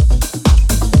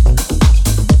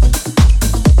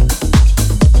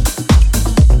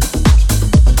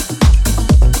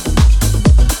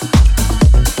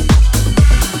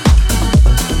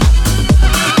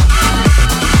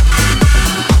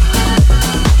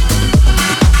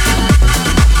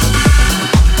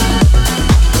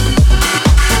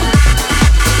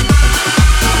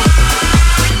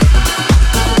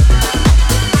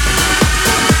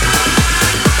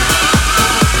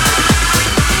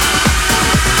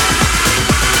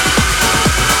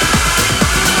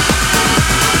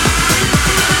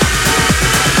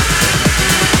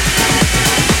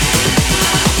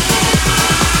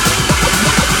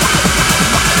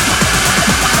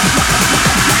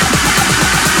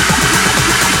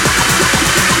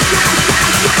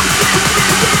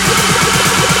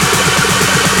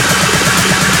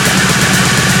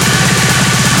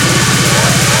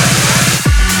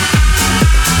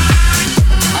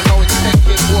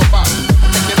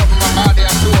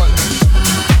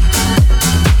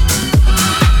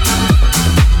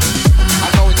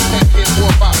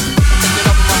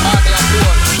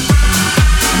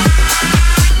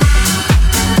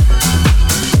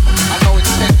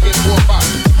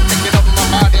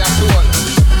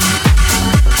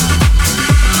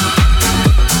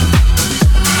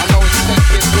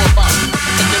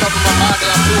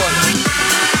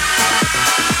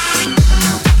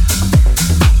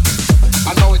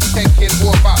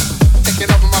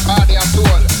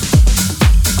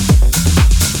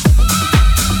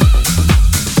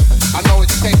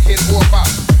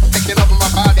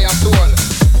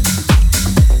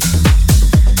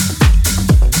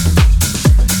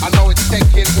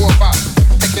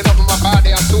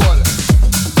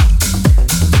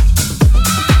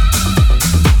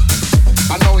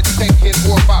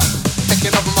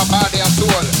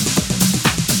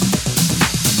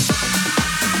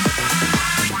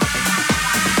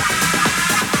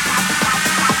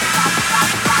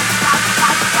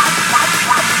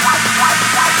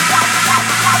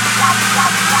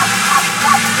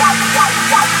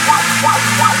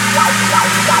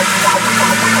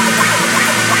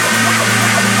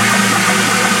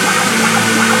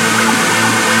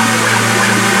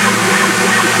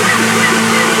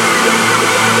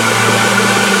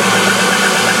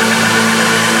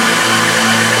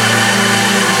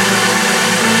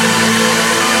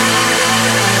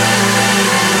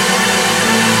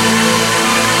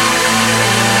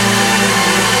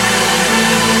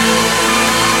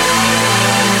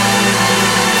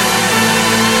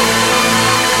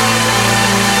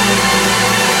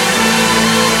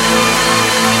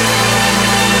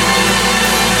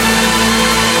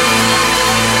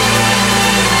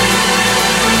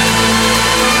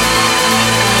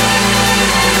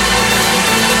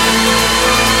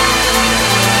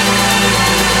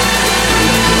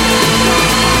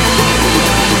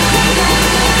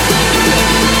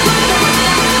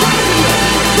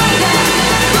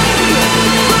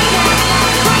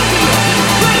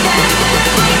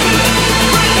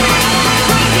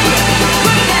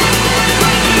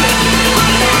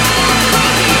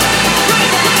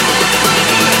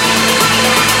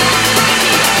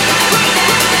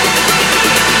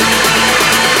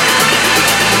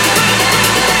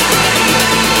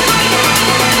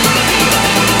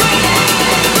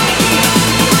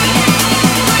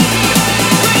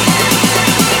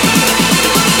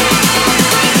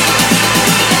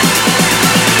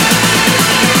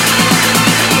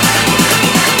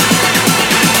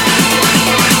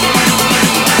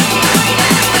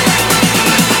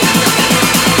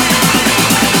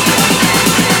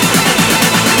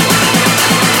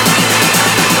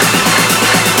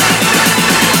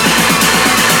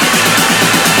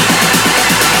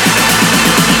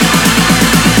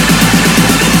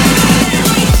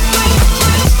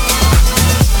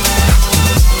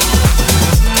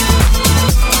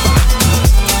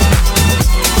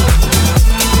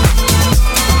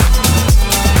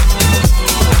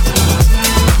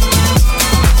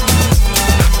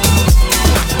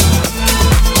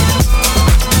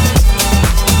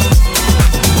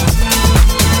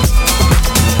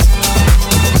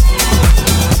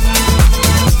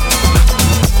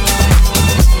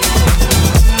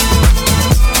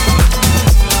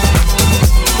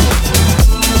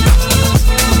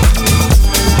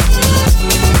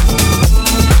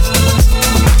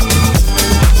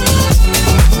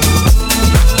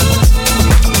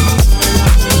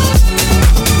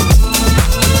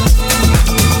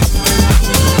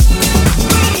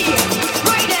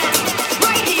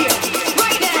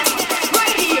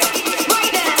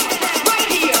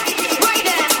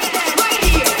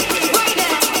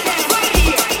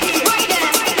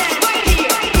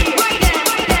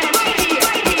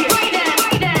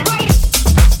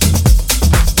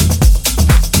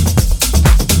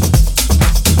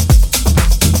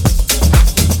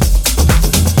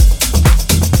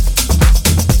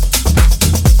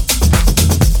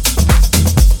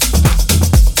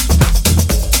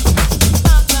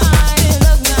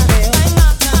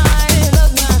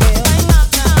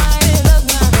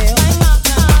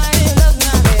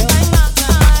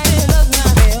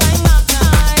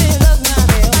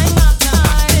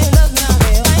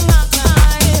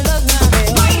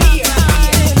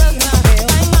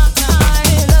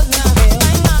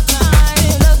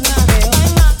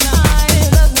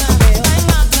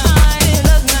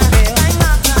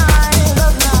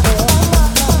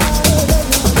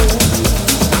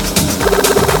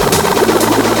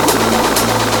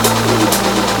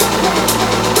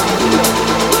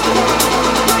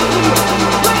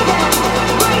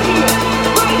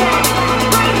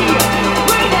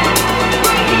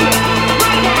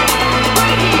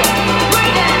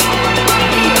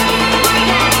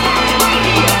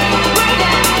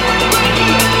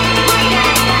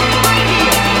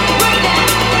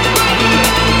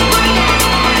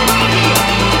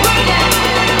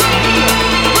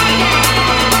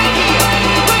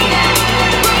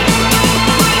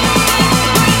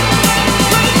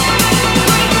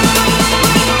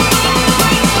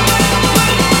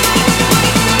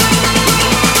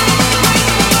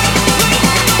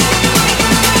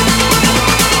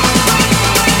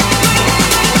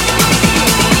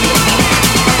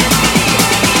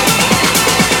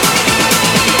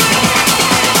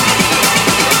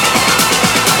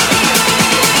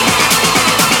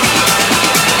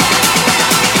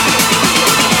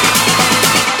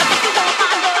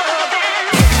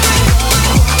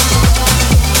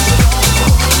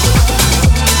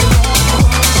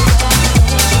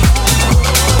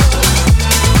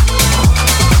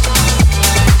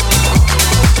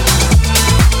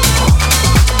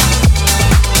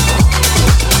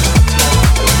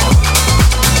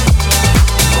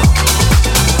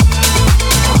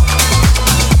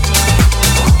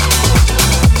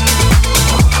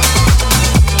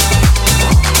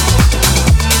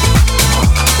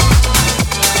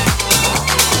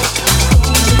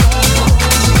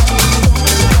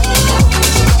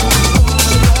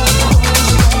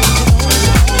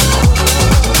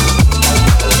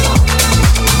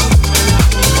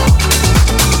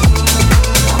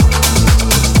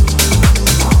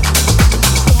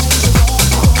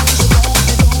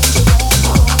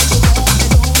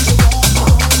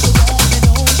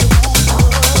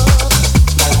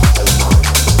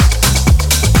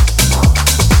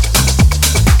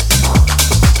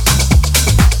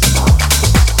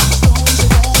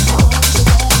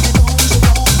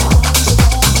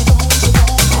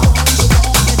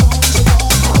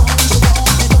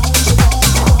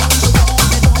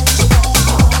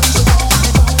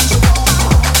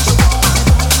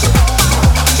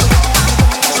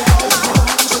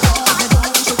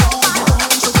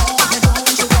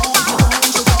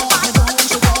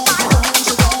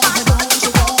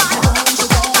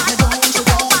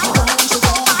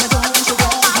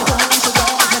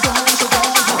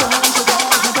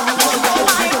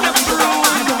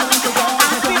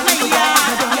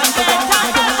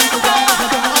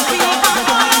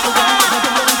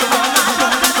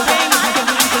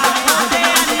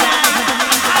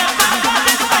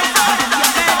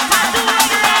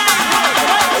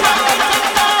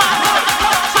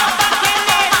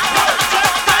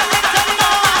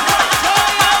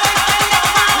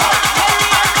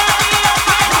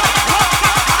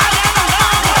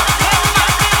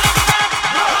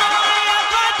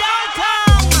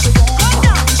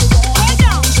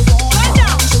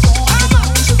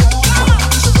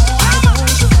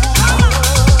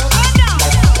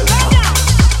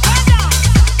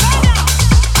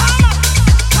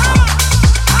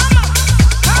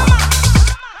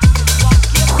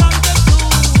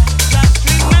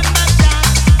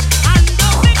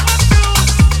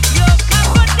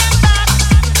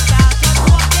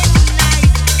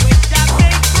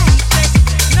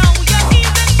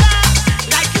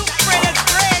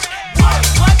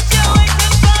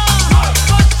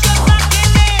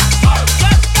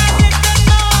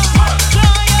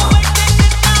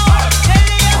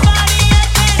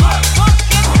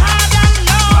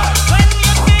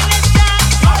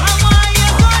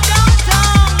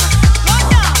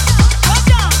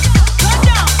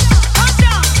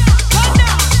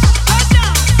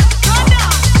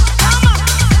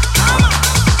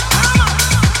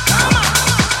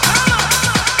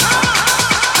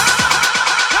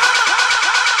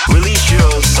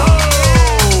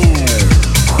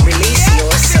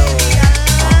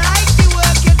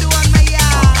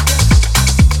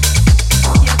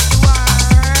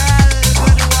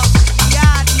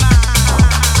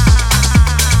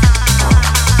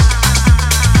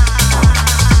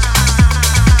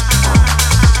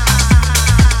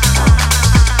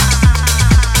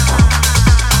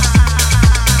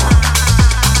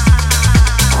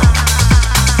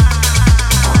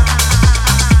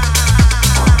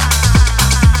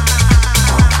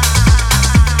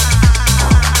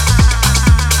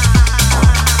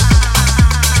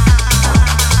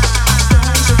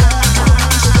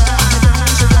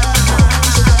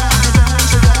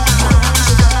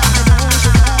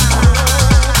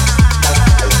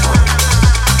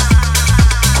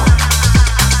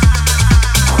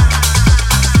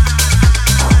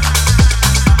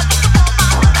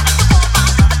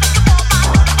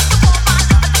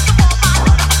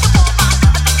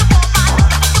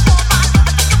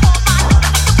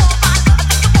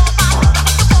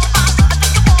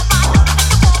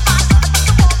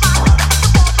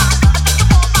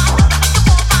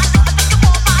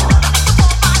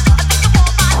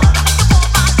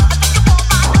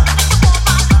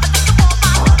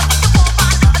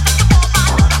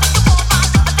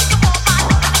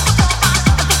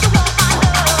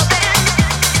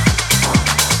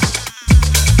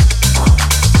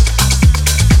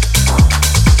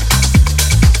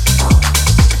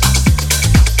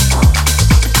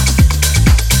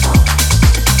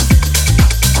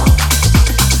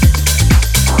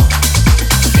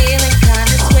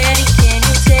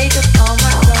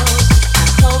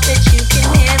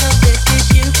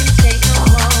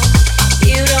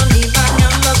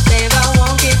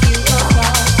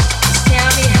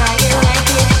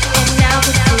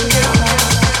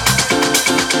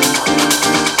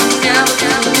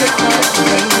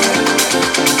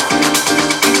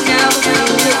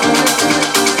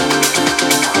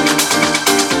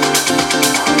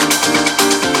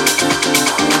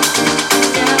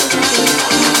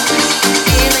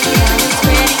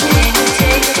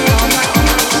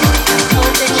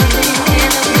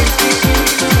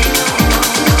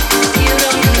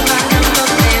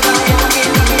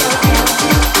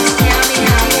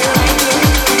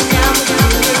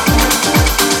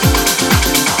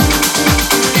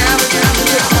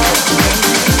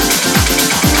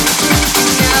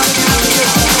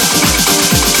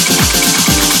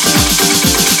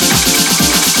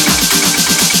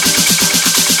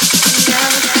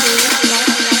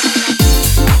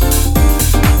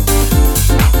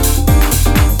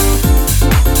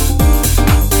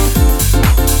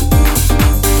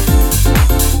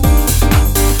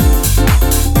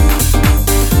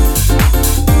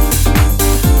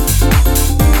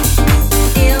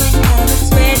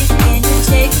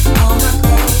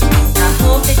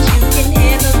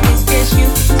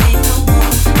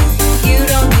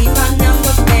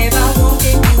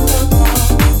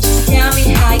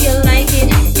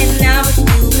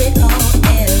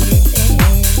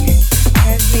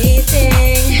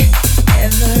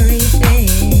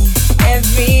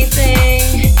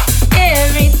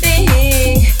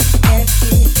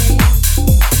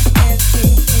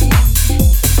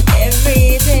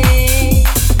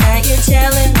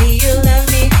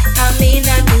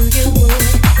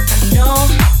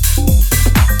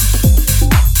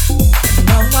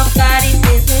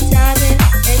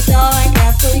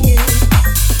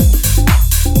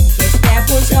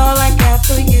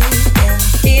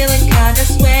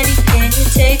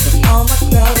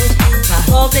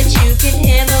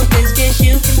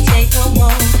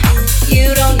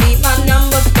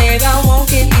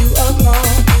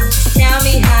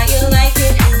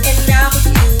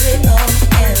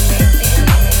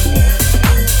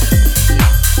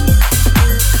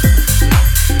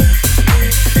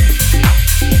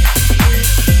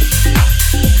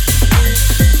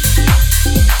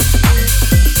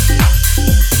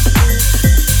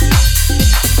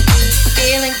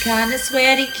 kinda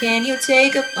sweaty, can you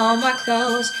take up all my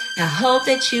clothes? I hope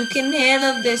that you can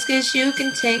handle this, cause you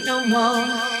can take no more.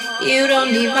 You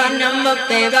don't need my number,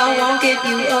 babe, I won't give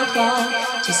you a call.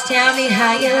 Just tell me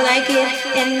how you like it,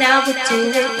 and I will do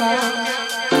it all.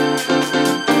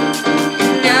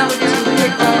 And I will do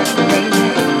it all, baby.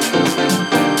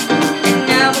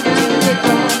 And I will do it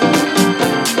all.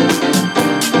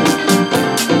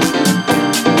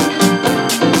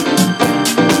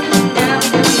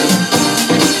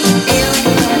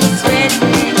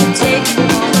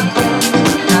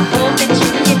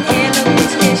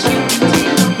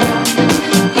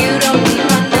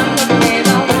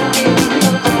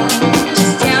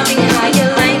 Just tell me how you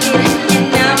like it,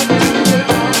 and I will do it.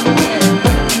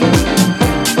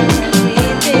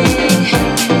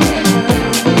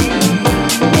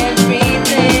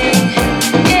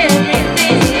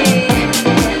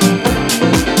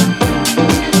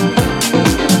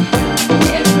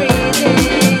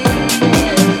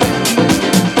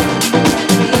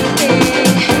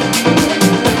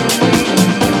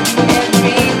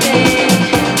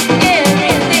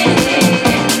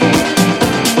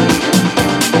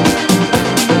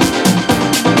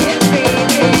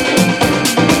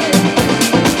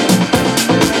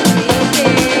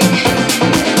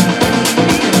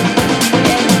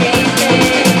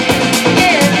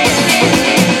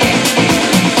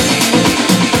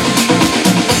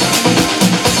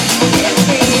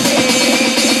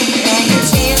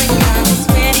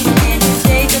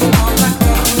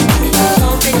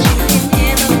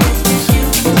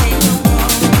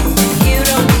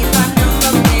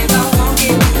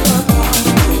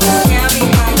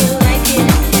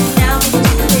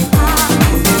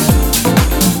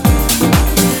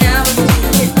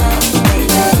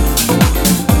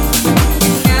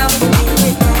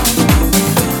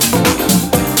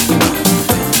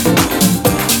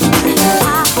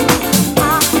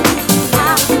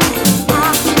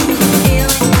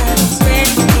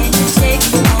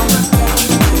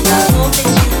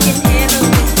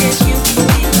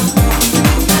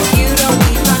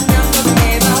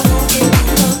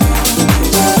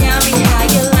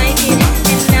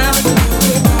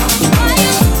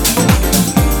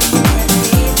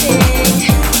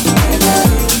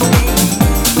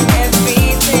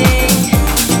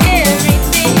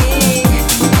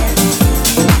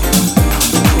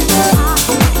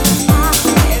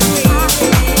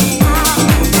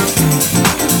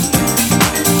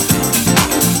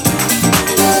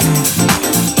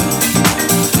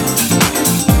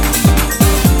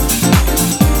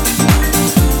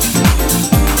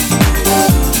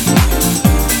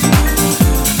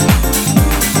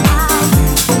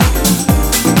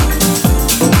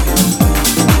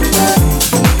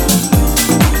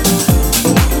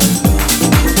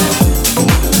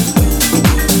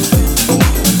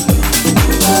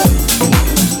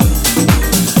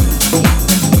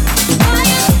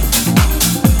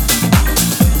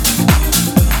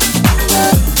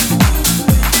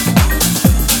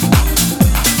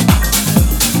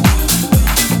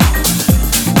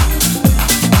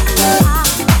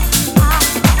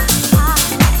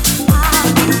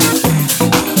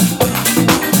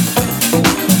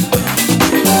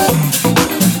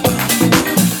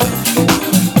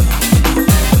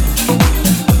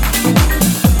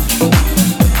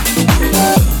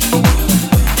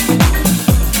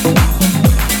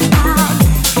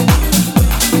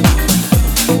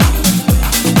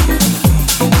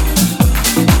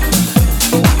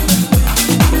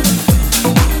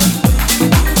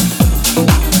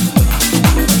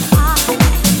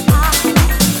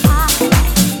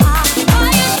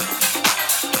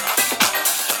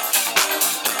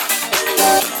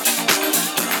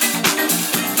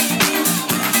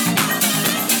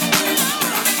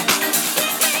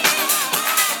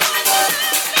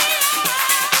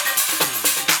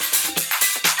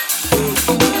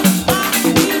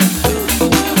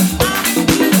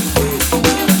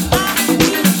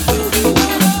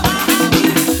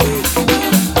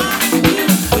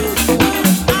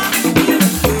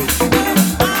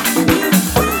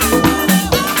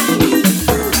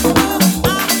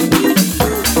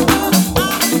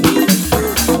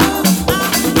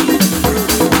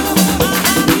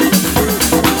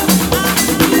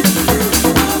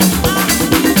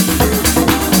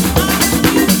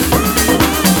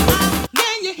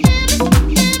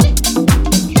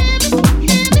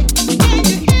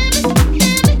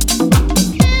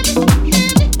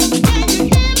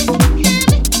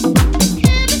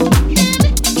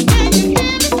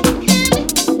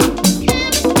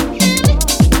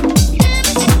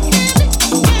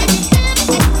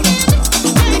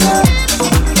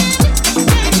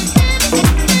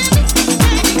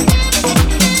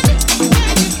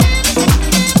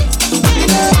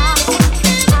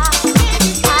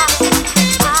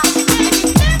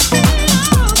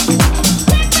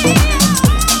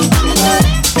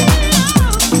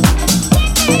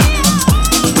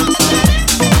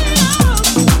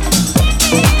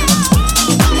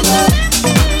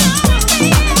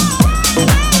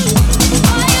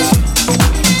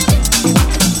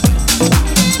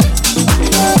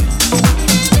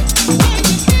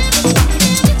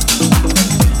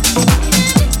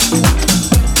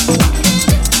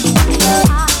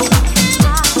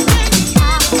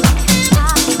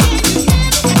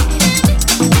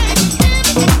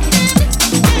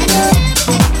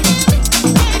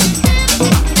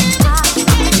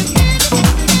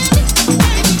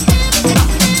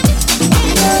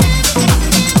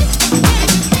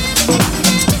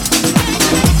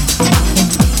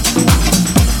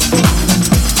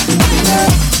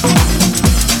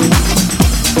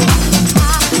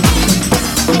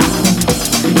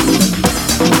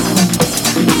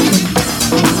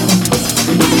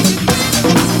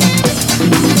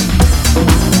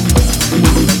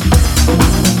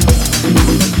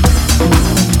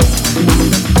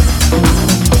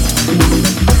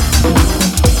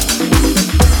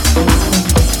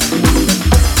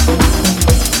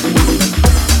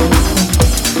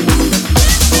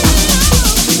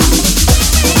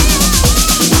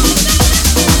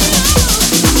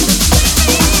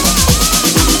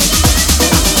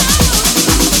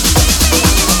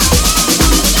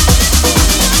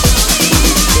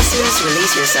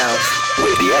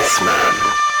 man.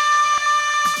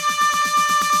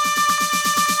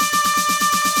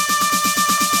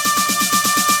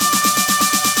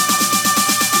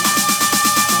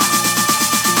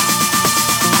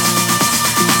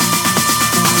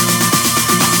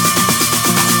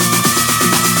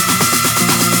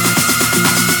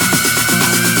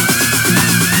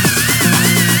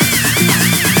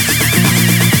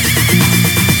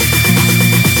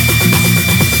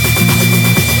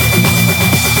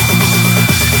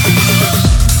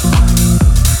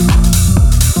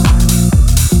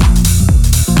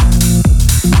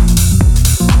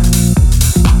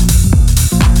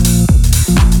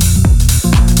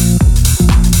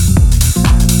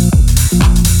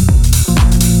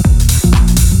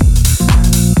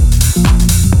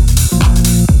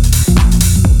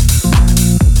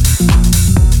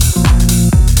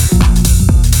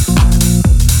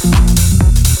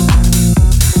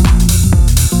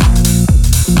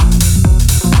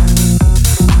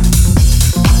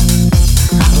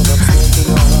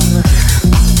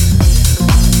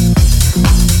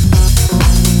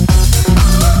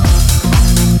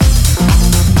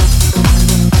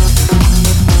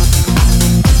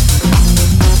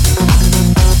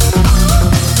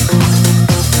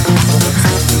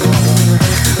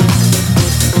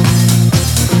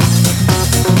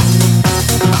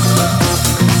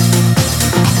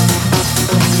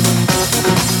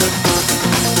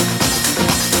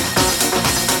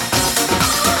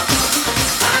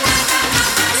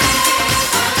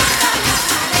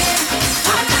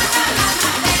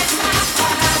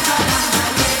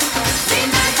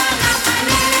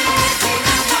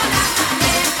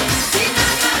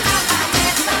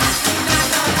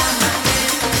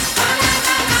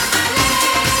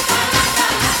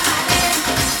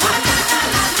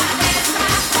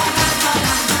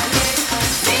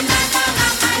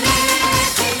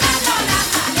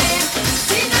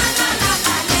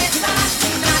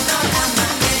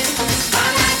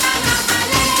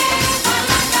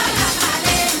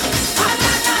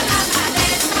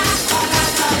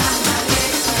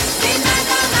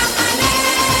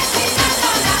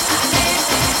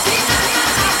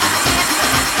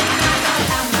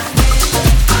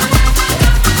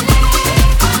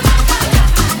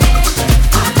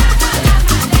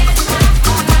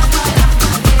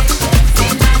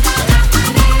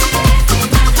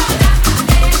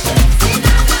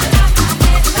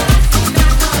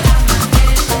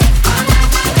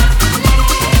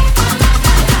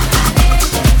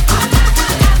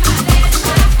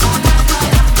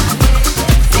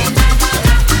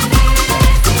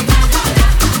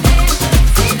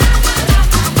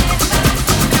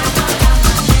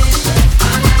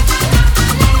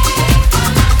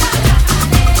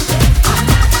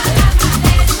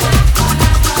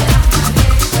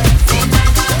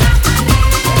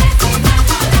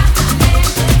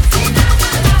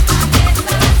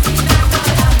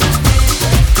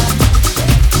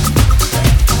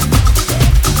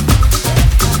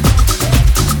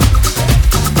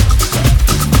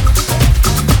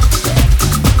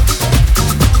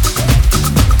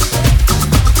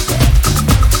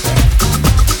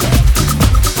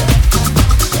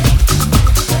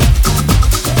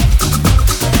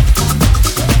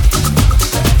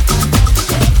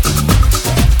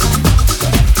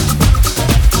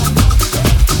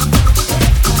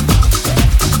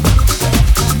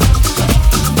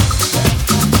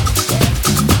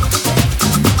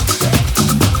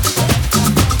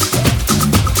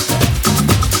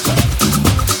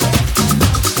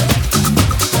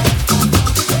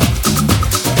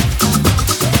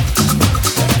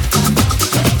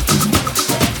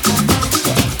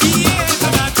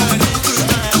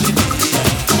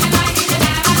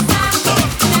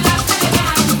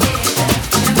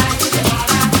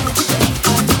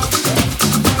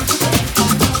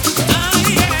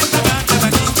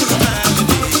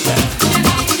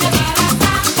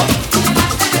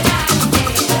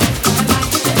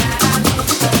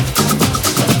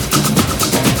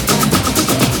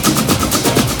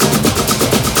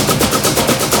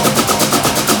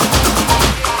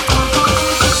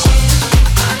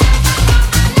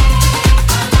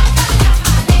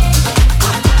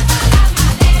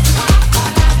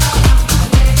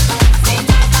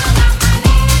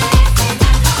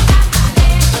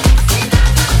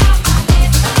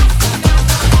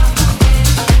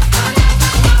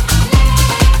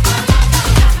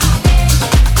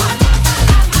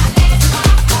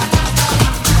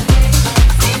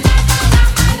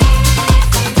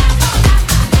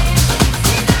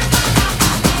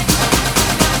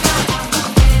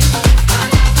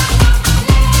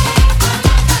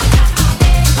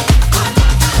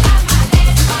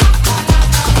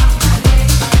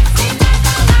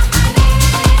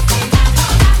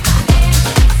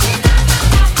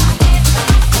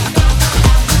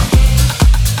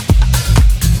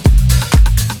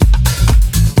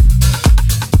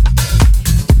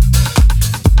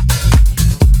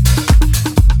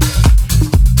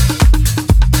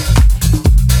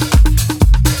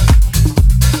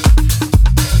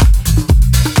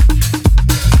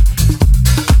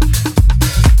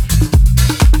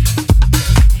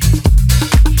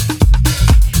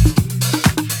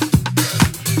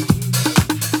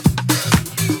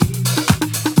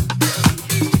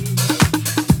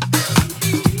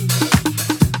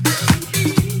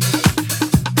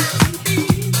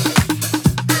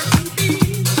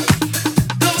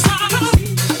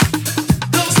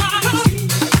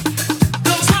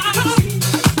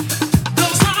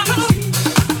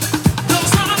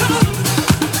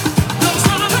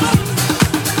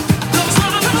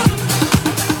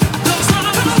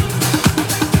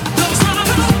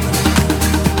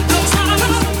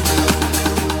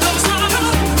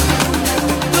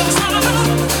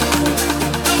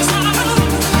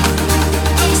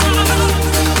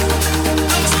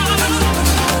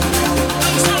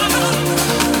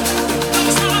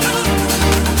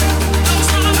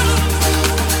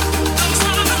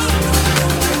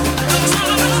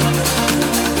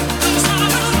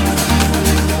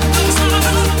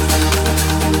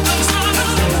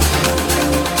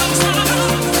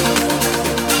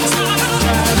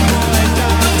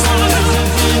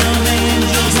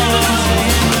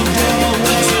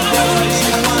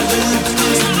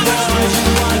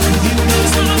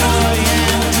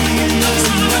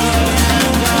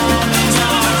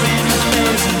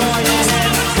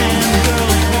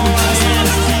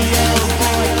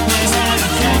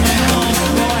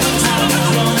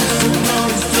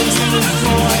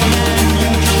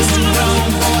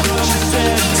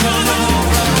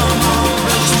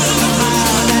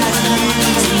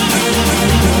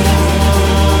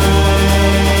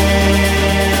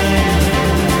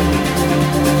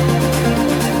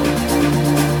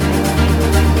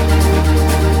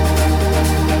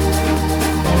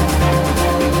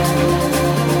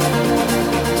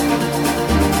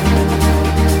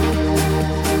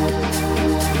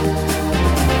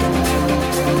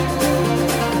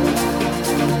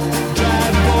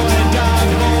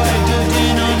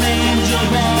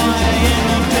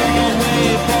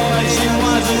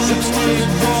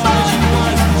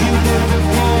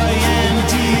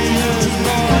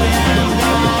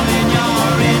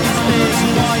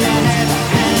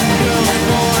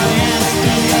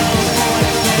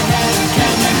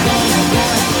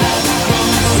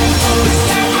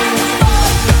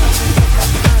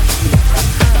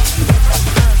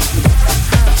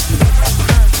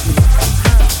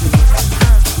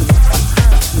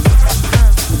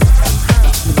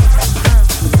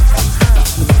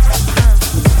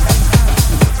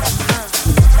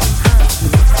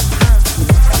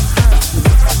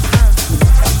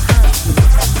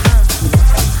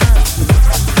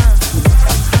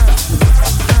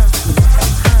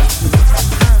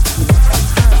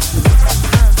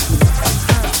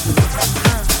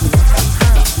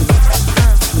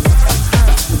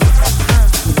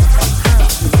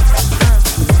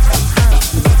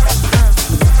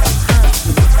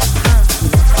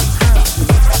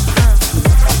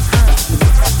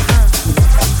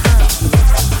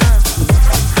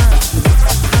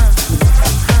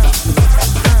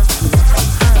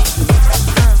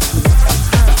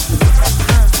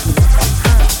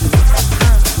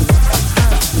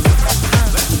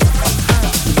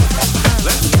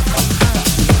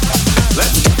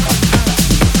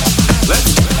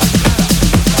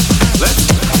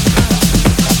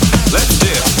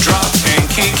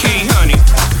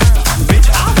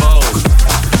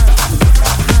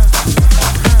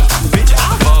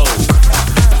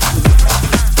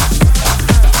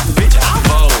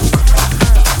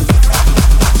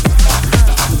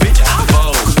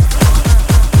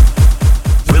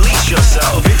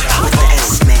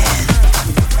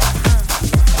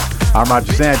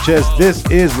 Roger Sanchez. This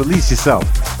is Release Yourself.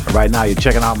 And right now, you're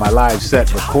checking out my live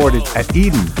set recorded at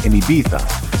Eden in Ibiza.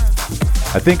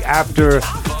 I think after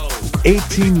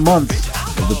 18 months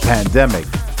of the pandemic,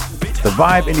 the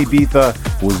vibe in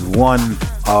Ibiza was one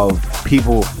of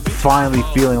people finally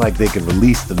feeling like they could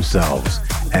release themselves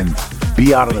and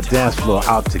be out on the dance floor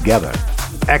out together.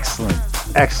 Excellent,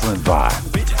 excellent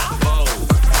vibe.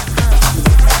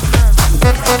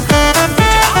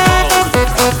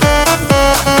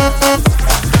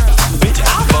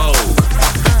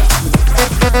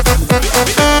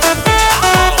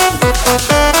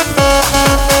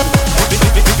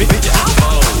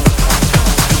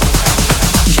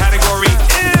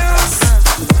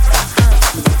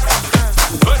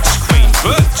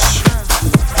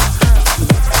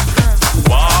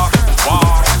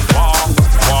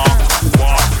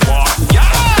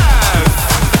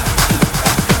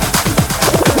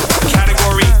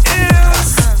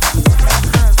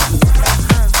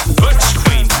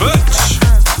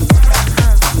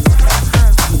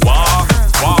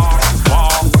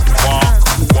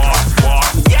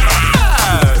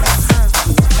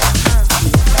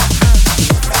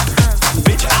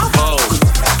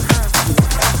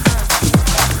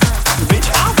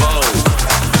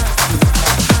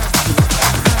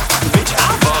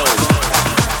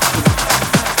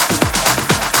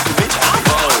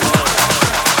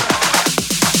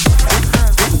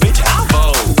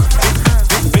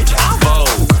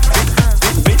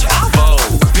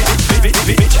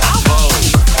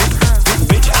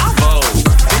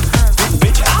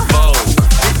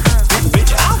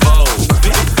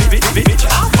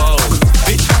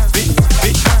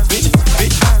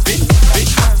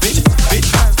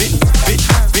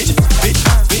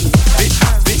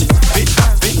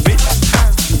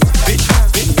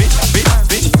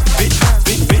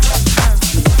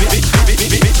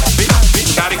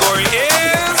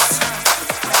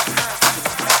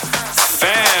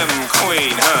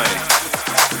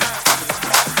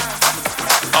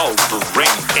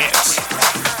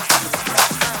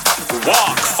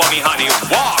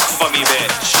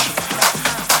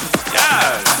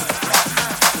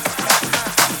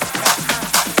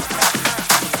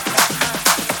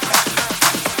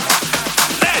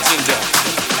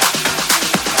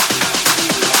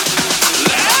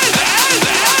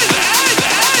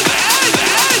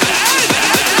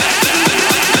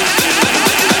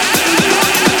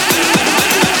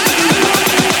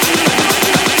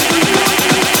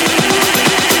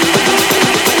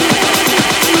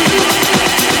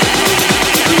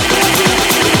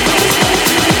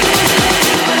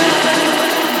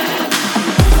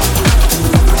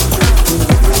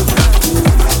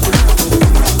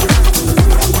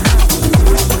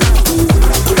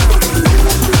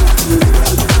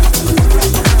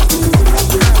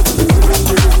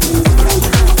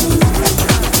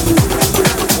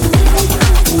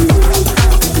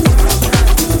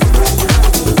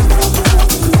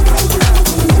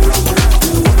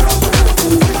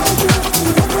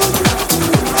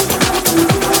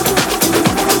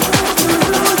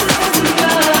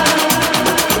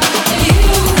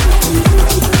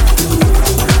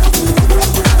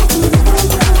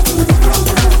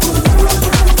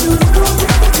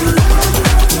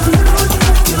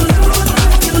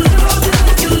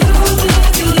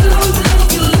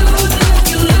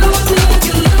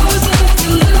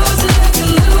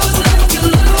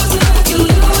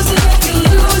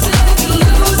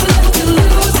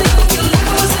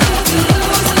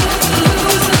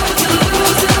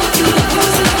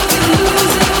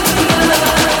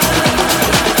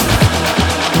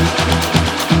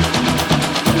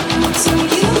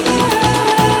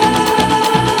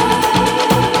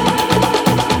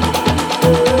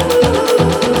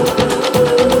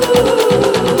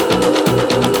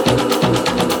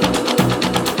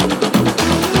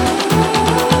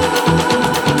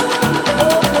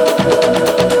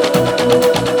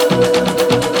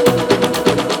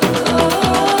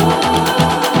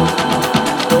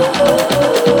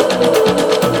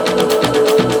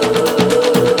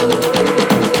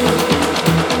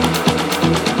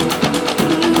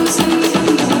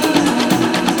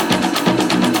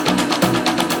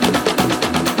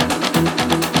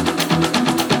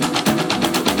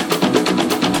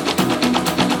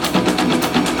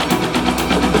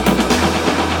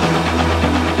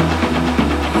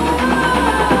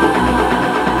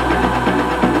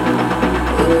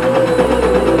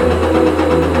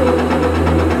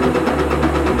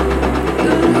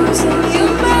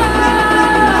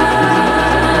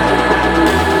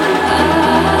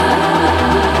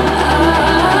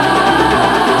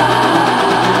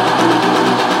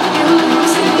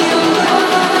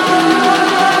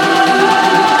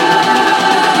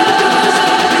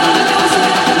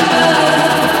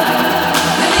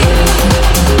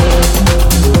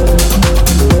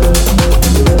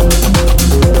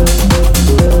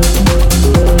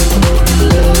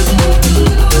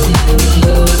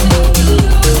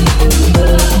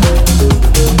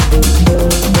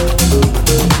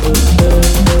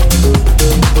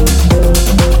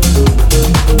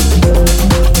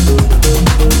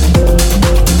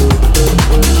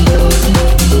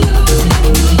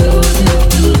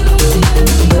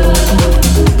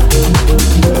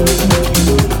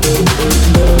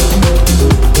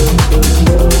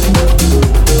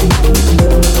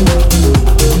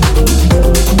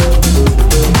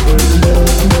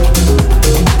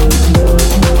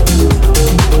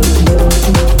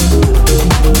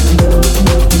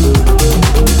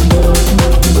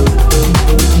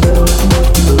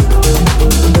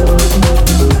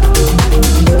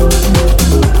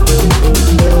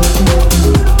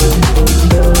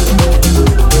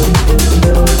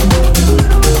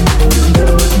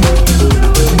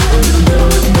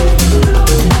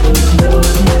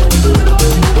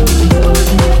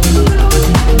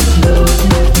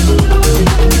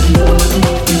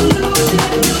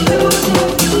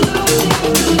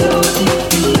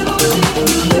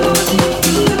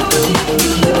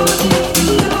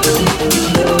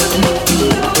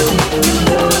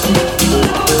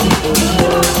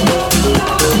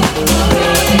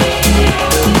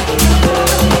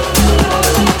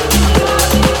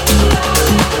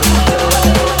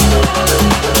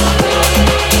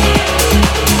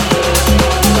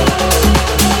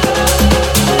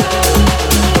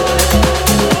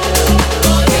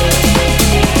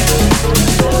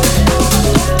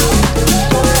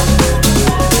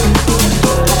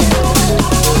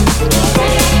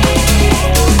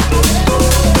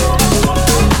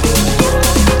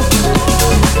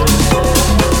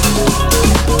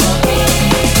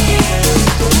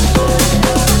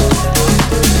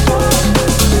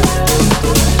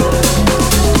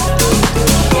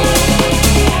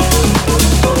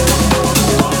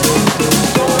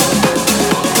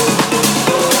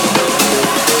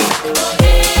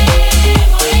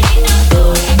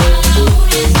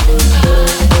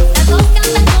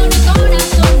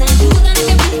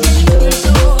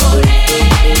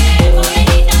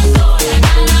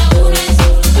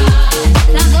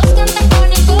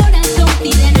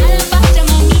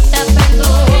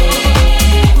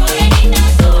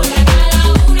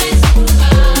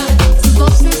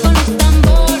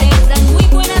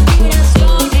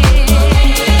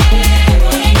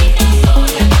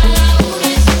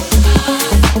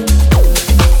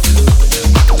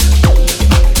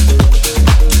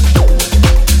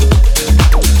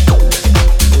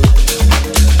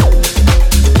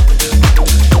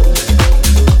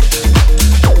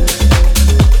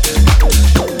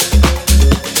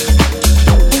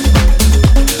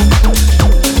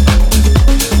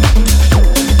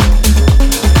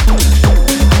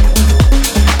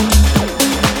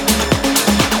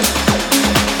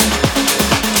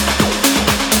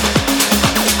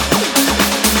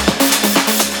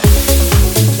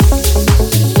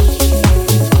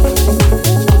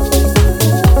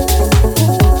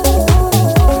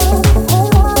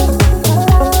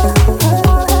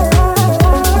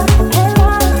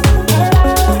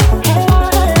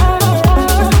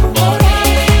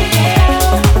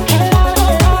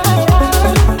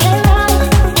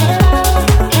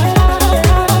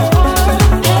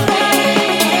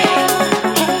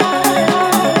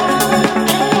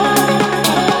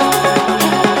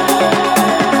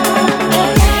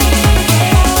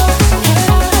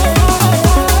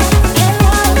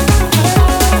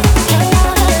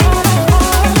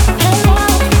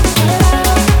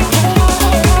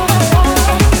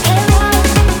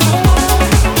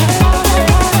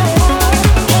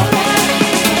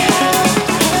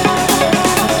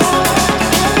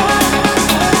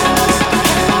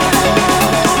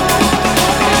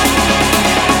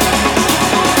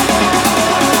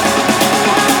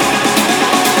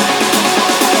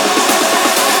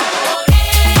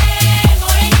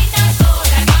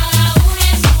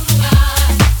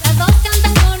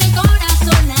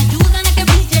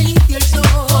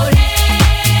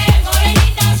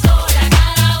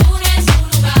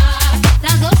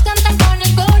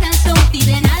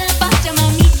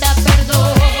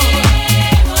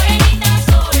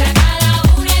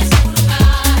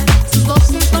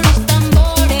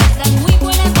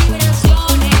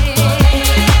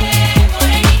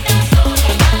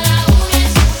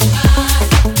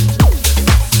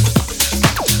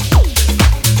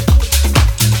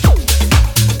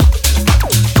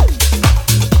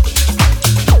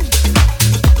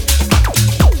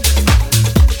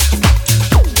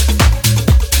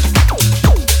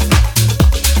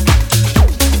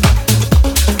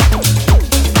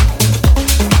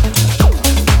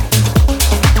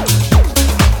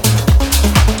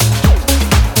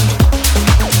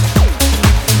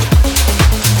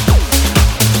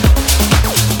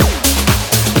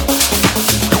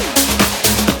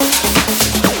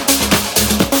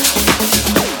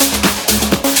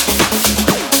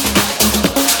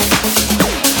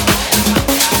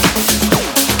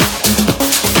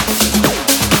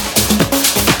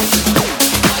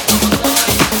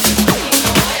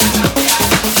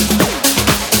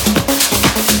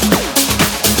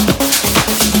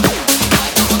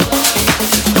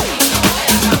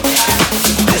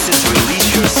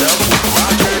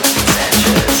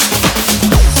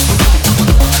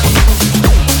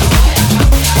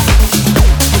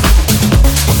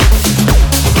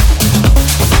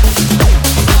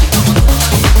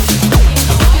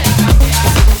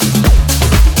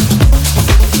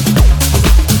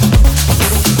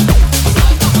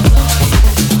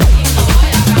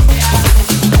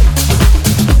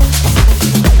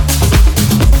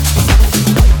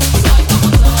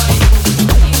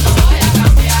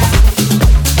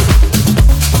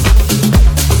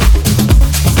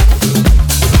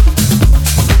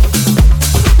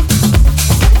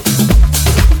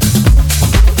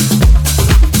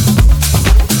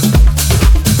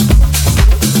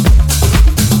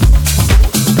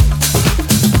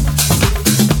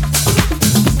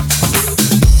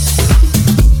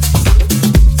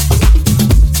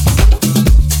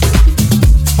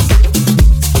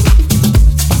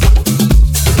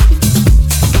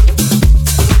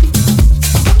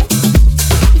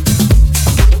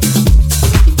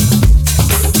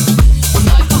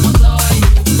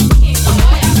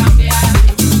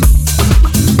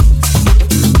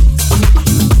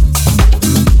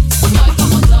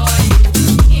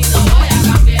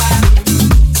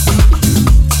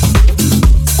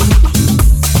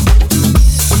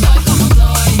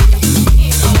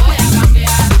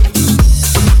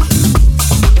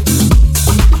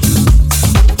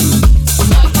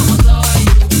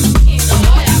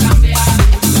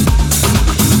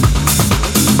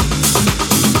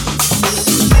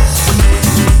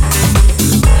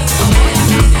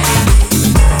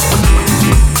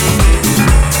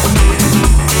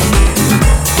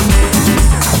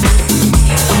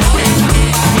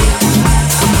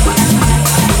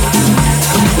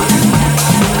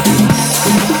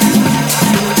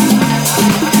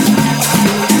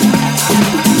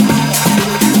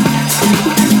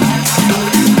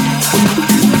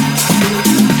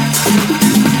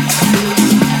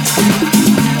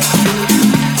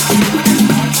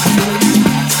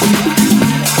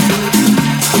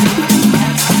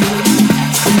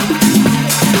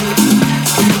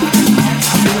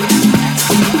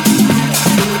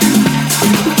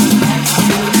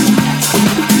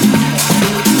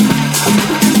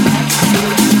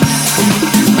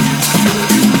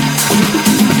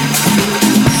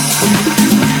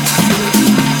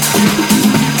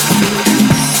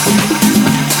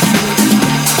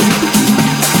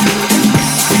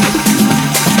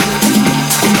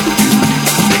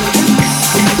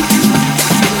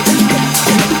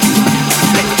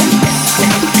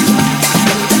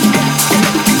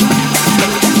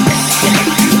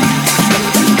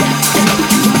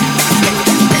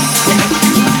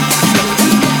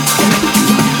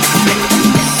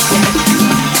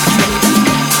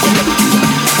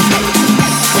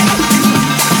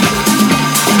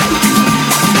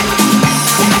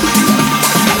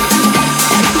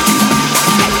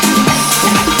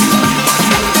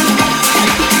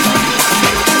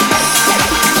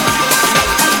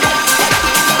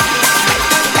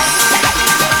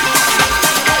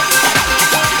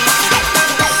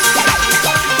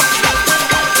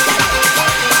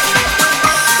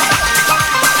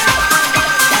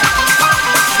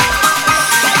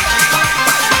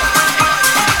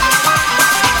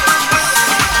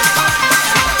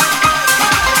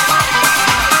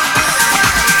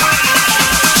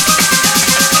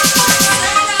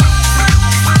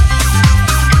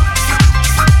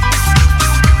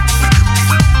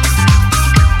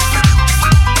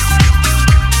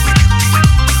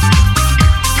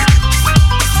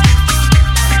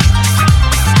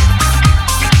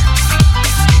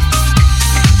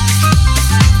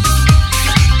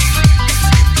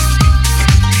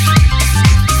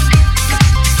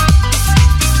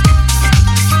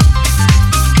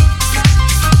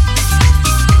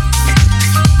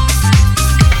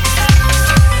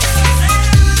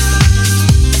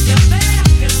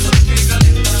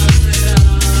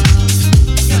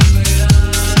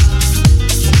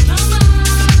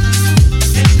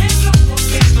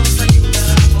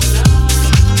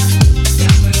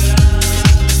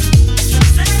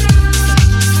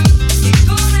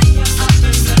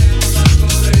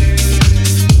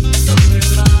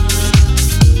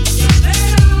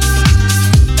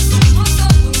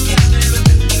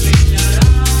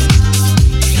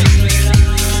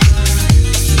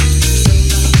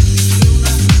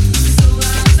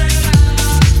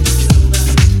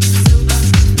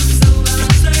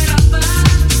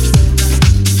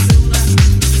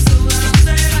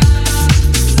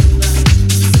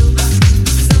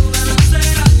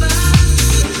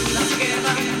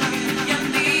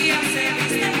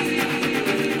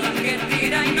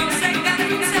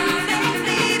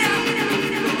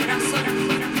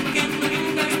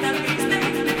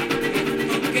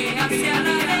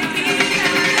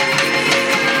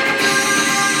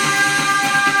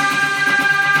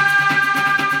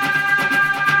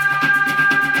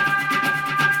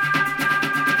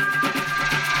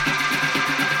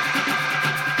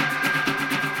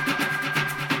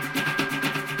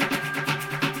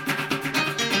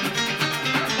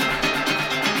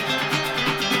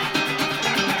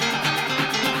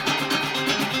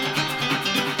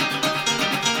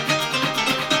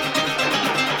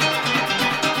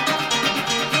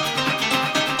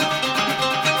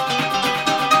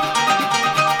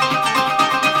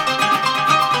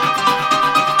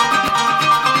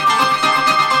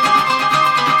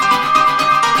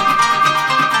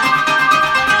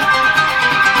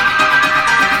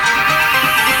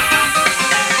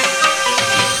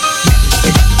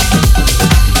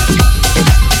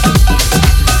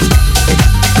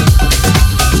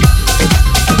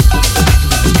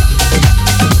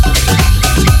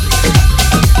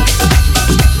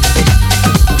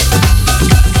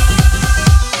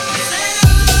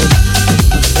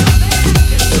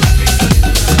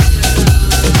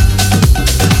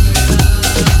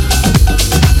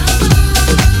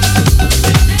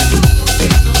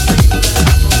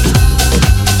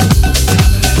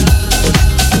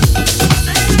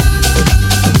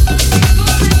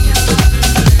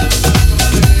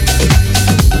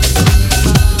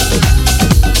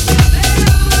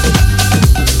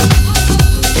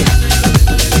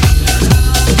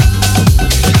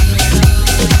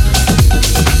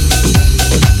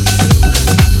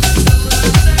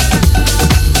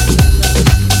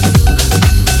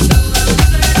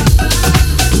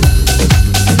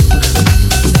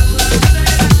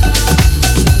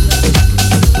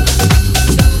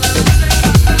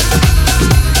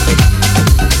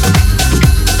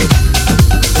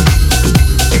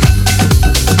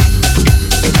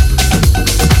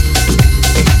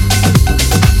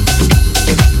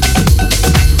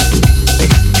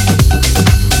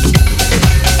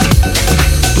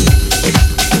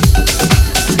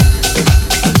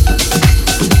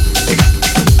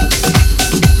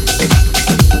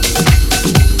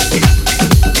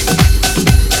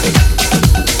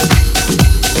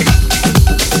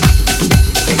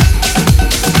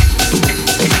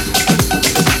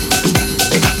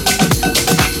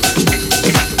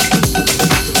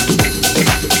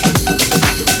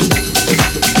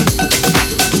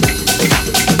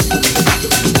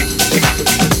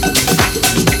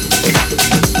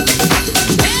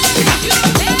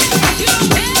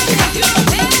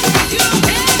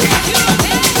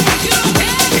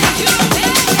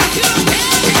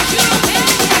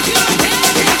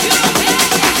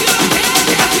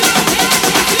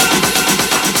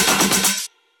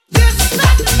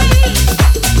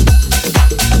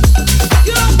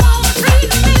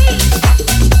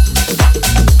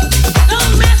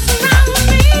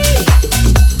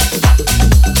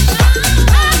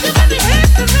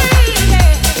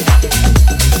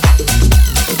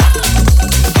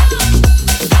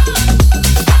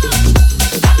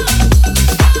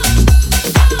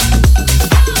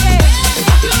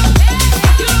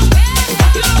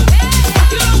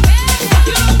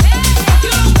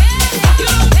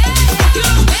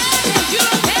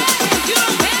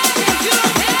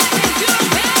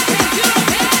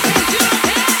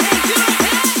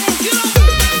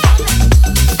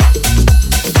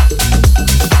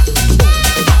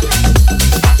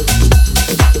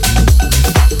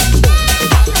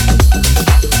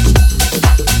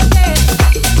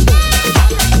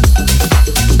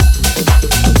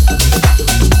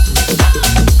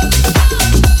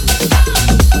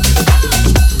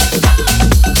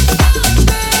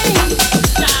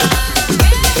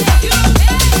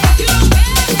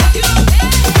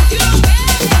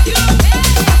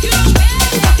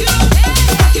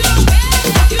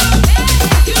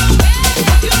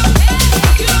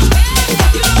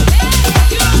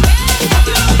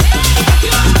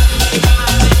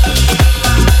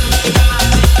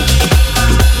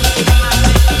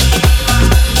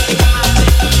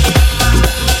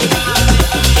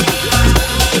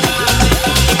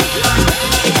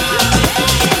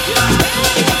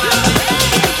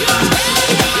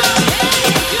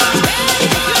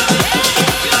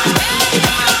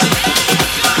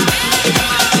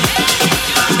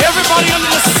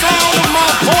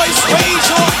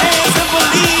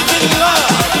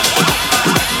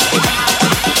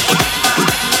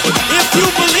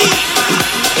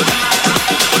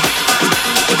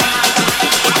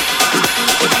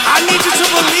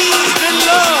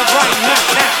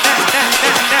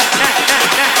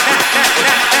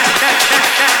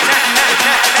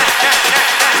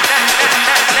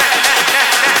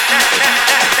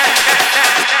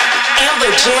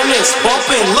 jam is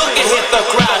bumping. Look ahead, the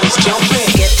crowd is jumping.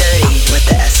 Get dirty with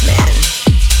the S-Man.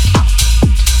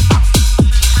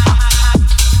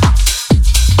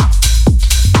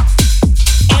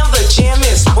 And the jam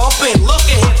is bumping. Look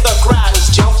ahead, the crowd is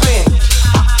jumping.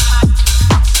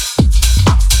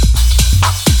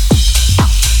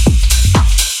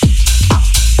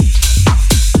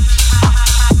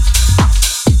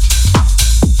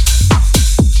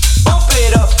 Bump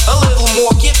it up a little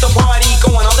more. Get the party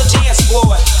going on the dance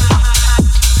floor.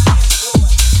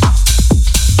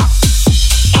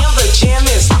 And the jam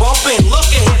is bumping.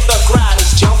 Look ahead, the crowd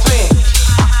is jumping.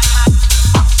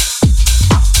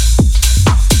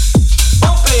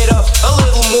 Bump it up a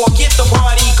little more. Get the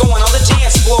party going on the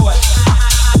dance floor.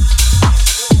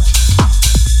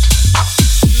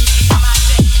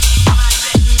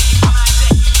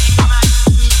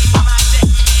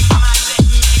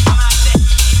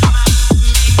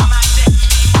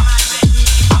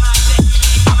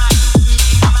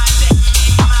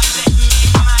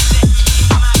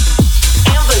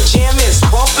 And the jam is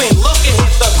bumping. Look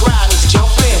ahead, the crowd is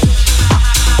jumping.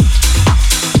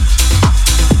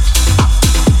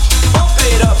 Bump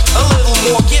it up a little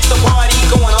more. Get the party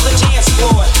going on the dance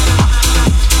floor.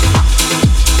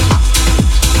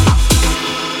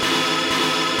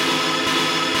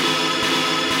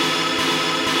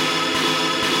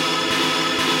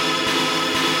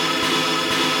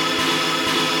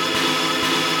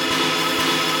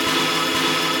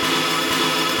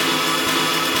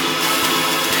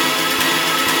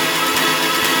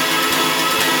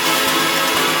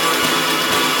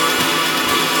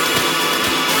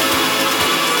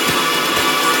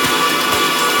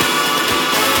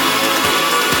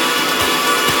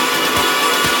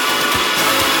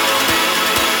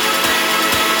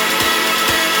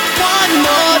 One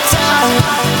more time.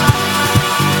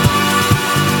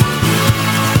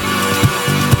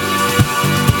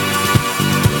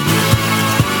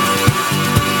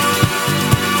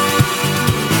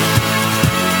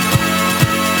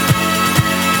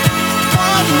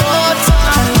 One more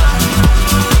time.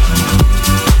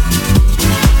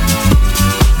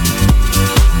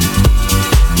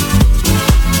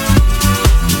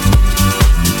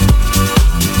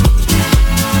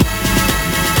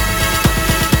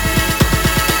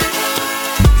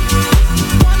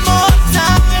 One more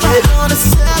time. We're gonna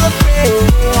celebrate.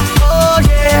 Oh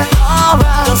yeah,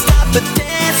 alright. Don't stop the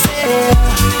dancing.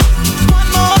 One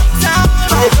more time.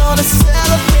 We're gonna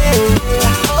celebrate.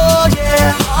 Oh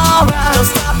yeah, alright. Don't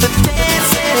stop the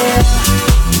dancing.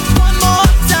 One more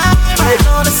time. We're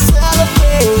gonna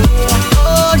celebrate.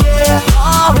 Oh yeah,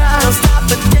 alright. Don't stop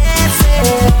the dancing.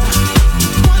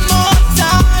 One more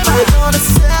time. We're gonna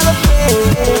celebrate.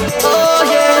 Oh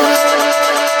yeah.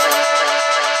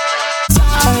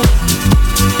 Time.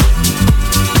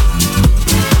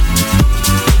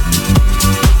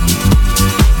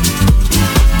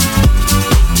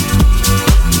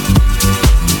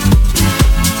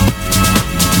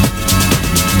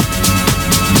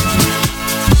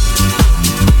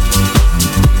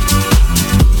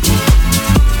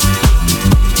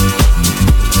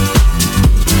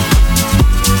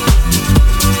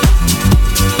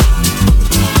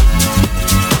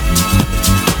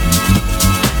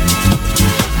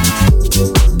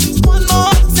 One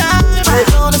more time, we're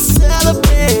gonna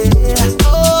celebrate.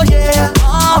 Oh yeah,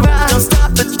 alright. Don't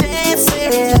stop the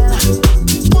dancing.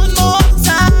 One more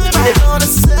time, we're gonna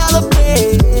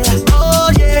celebrate. Oh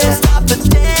yeah, don't stop the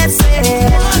dancing.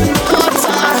 One more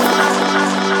time.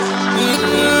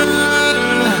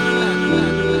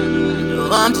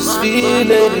 I'm just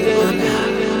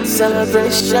feeling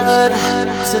celebration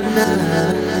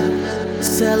tonight.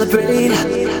 Celebrate.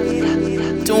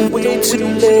 Don't wait too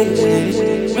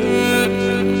late.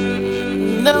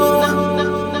 No,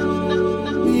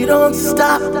 you don't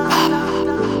stop.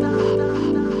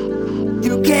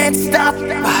 You can't stop.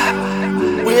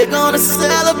 We're gonna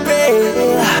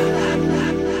celebrate.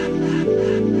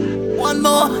 One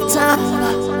more time.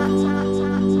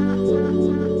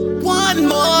 One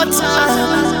more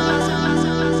time.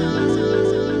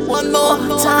 One more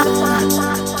time.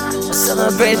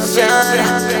 Celebration.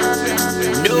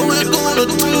 Know we're gonna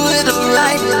do it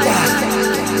right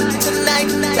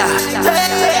tonight.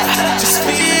 Hey, just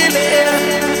feel it.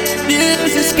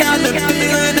 Music's got me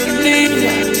feeling the need.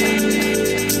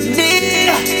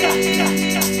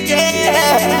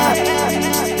 Yeah.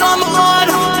 Come on,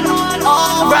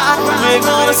 alright. We're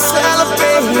gonna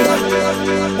celebrate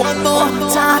one more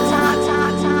time.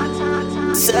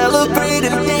 Celebrate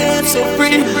and dance so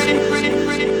free.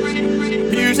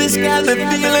 Music's got me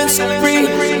feeling so free.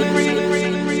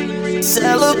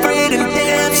 Celebrate and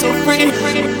dance so free.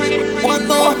 One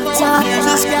more time.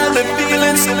 just got me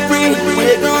feeling so free.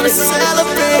 We're gonna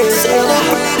celebrate,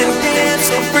 celebrate and dance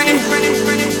so free.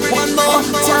 One more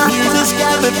time, you just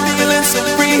got me feeling so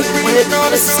free. We're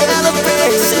gonna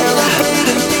celebrate,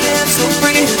 celebrate and dance so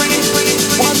free.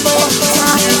 One more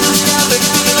time, you just got me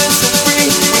feeling so free.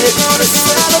 We're gonna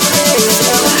celebrate,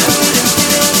 celebrate and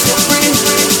dance so free.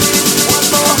 One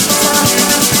more time, you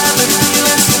just got me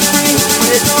feeling so free.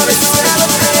 We're gonna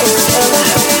celebrate,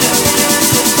 celebrate and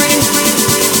dance so free.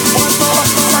 One more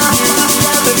time, you just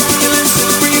got me feeling so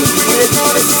free. We're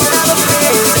gonna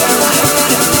celebrate, celebrate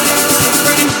and dance so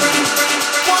free.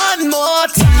 One more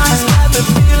time, just got me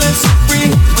feeling so free.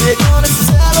 We're gonna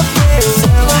celebrate,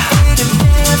 celebrate and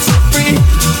dance so free.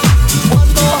 One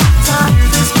more time, you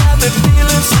just got me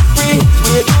feeling so free.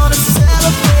 We're gonna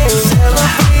celebrate,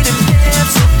 celebrate and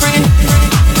dance so free.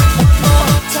 One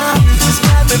more time, you just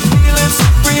got me feeling so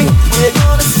free. We're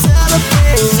gonna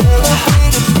celebrate,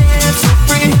 celebrate and dance so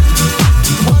free.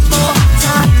 One more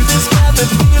time, you just got me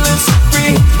feeling so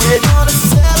free. We're gonna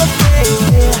celebrate.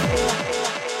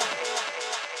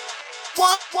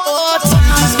 One more time,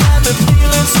 just got me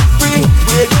feeling so free.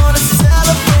 We're gonna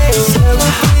celebrate,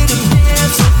 celebrate and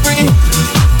dance so free.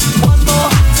 One more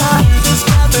time, you just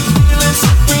got me feeling so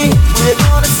free. We're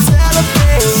gonna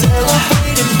celebrate,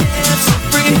 celebrate and dance so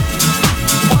free.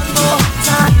 One more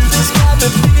time, you just got me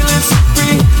feeling so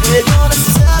free. We're gonna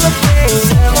celebrate,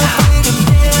 celebrate and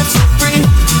dance so free.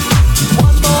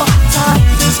 One more time,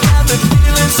 you just got me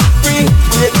feeling so free.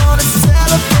 We're gonna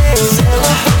celebrate,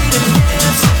 celebrate and dance so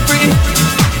free.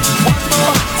 One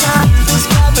more time, you just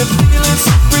got me feeling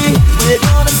so free. We're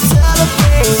gonna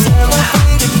celebrate, celebrate and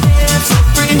dance so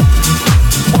free.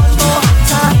 One more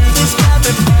time, you just got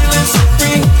me feeling so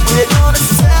free. We're gonna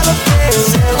celebrate,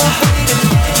 celebrate and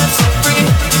dance so free.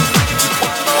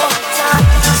 One more time,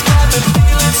 you just got me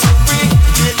feeling so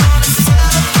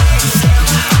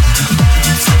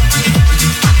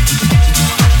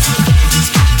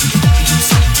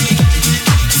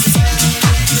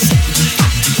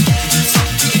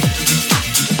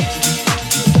We're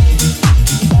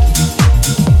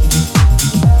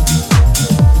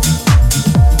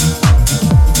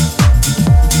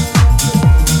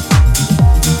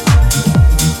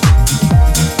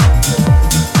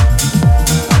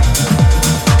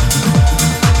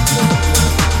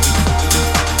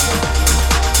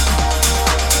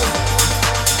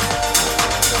celebrate,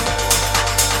 celebrate and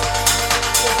dance so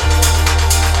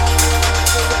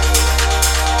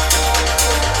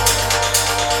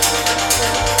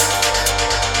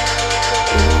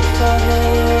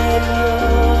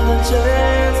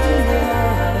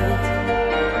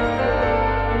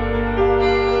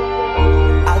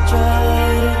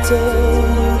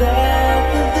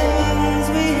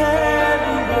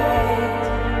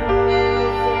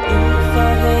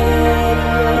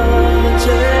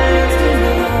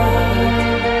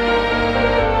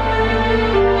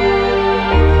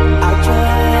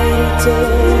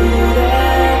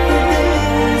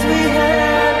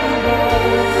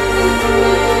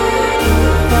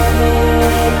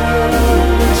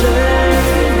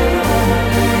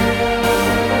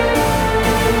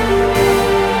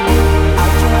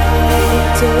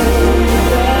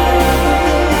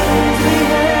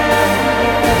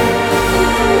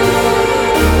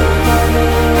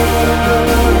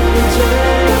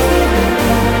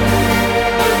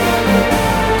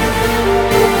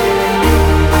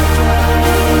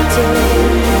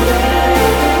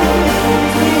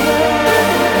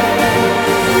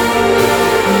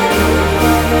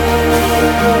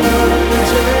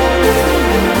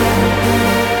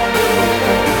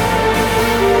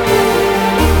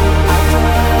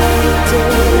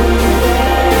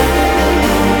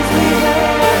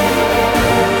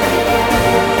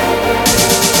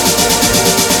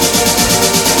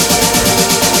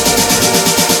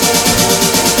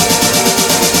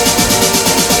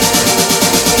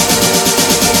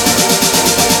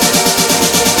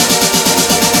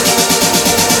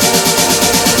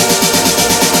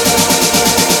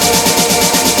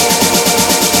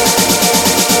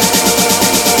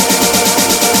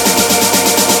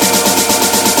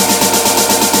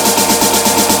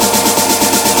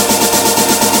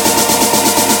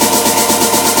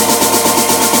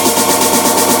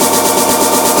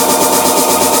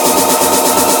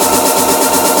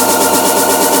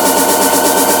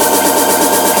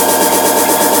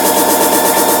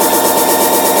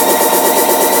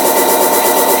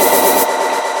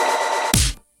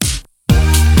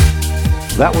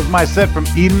That was my set from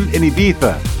Eden in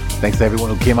Ibiza. Thanks to everyone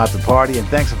who came out to party, and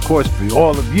thanks, of course, for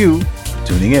all of you for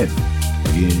tuning in.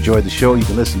 If you enjoyed the show, you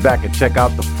can listen back and check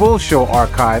out the full show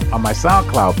archive on my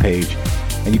SoundCloud page,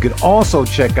 And you can also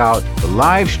check out the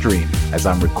live stream as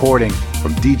I'm recording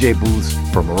from DJ booths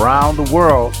from around the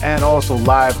world and also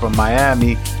live from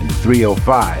Miami in the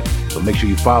 305. So make sure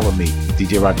you follow me,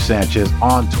 DJ Roger Sanchez,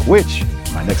 on Twitch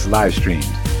for my next live streams.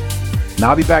 Now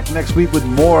I'll be back next week with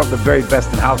more of the very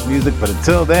best in house music, but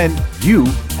until then, you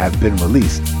have been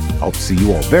released. I hope to see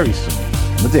you all very soon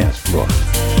on the dance floor.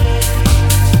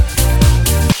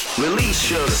 Release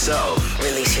yourself.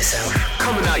 Release yourself.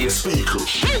 Coming out your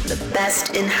speakers. The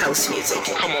best in house music.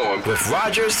 Come on. With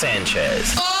Roger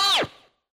Sanchez.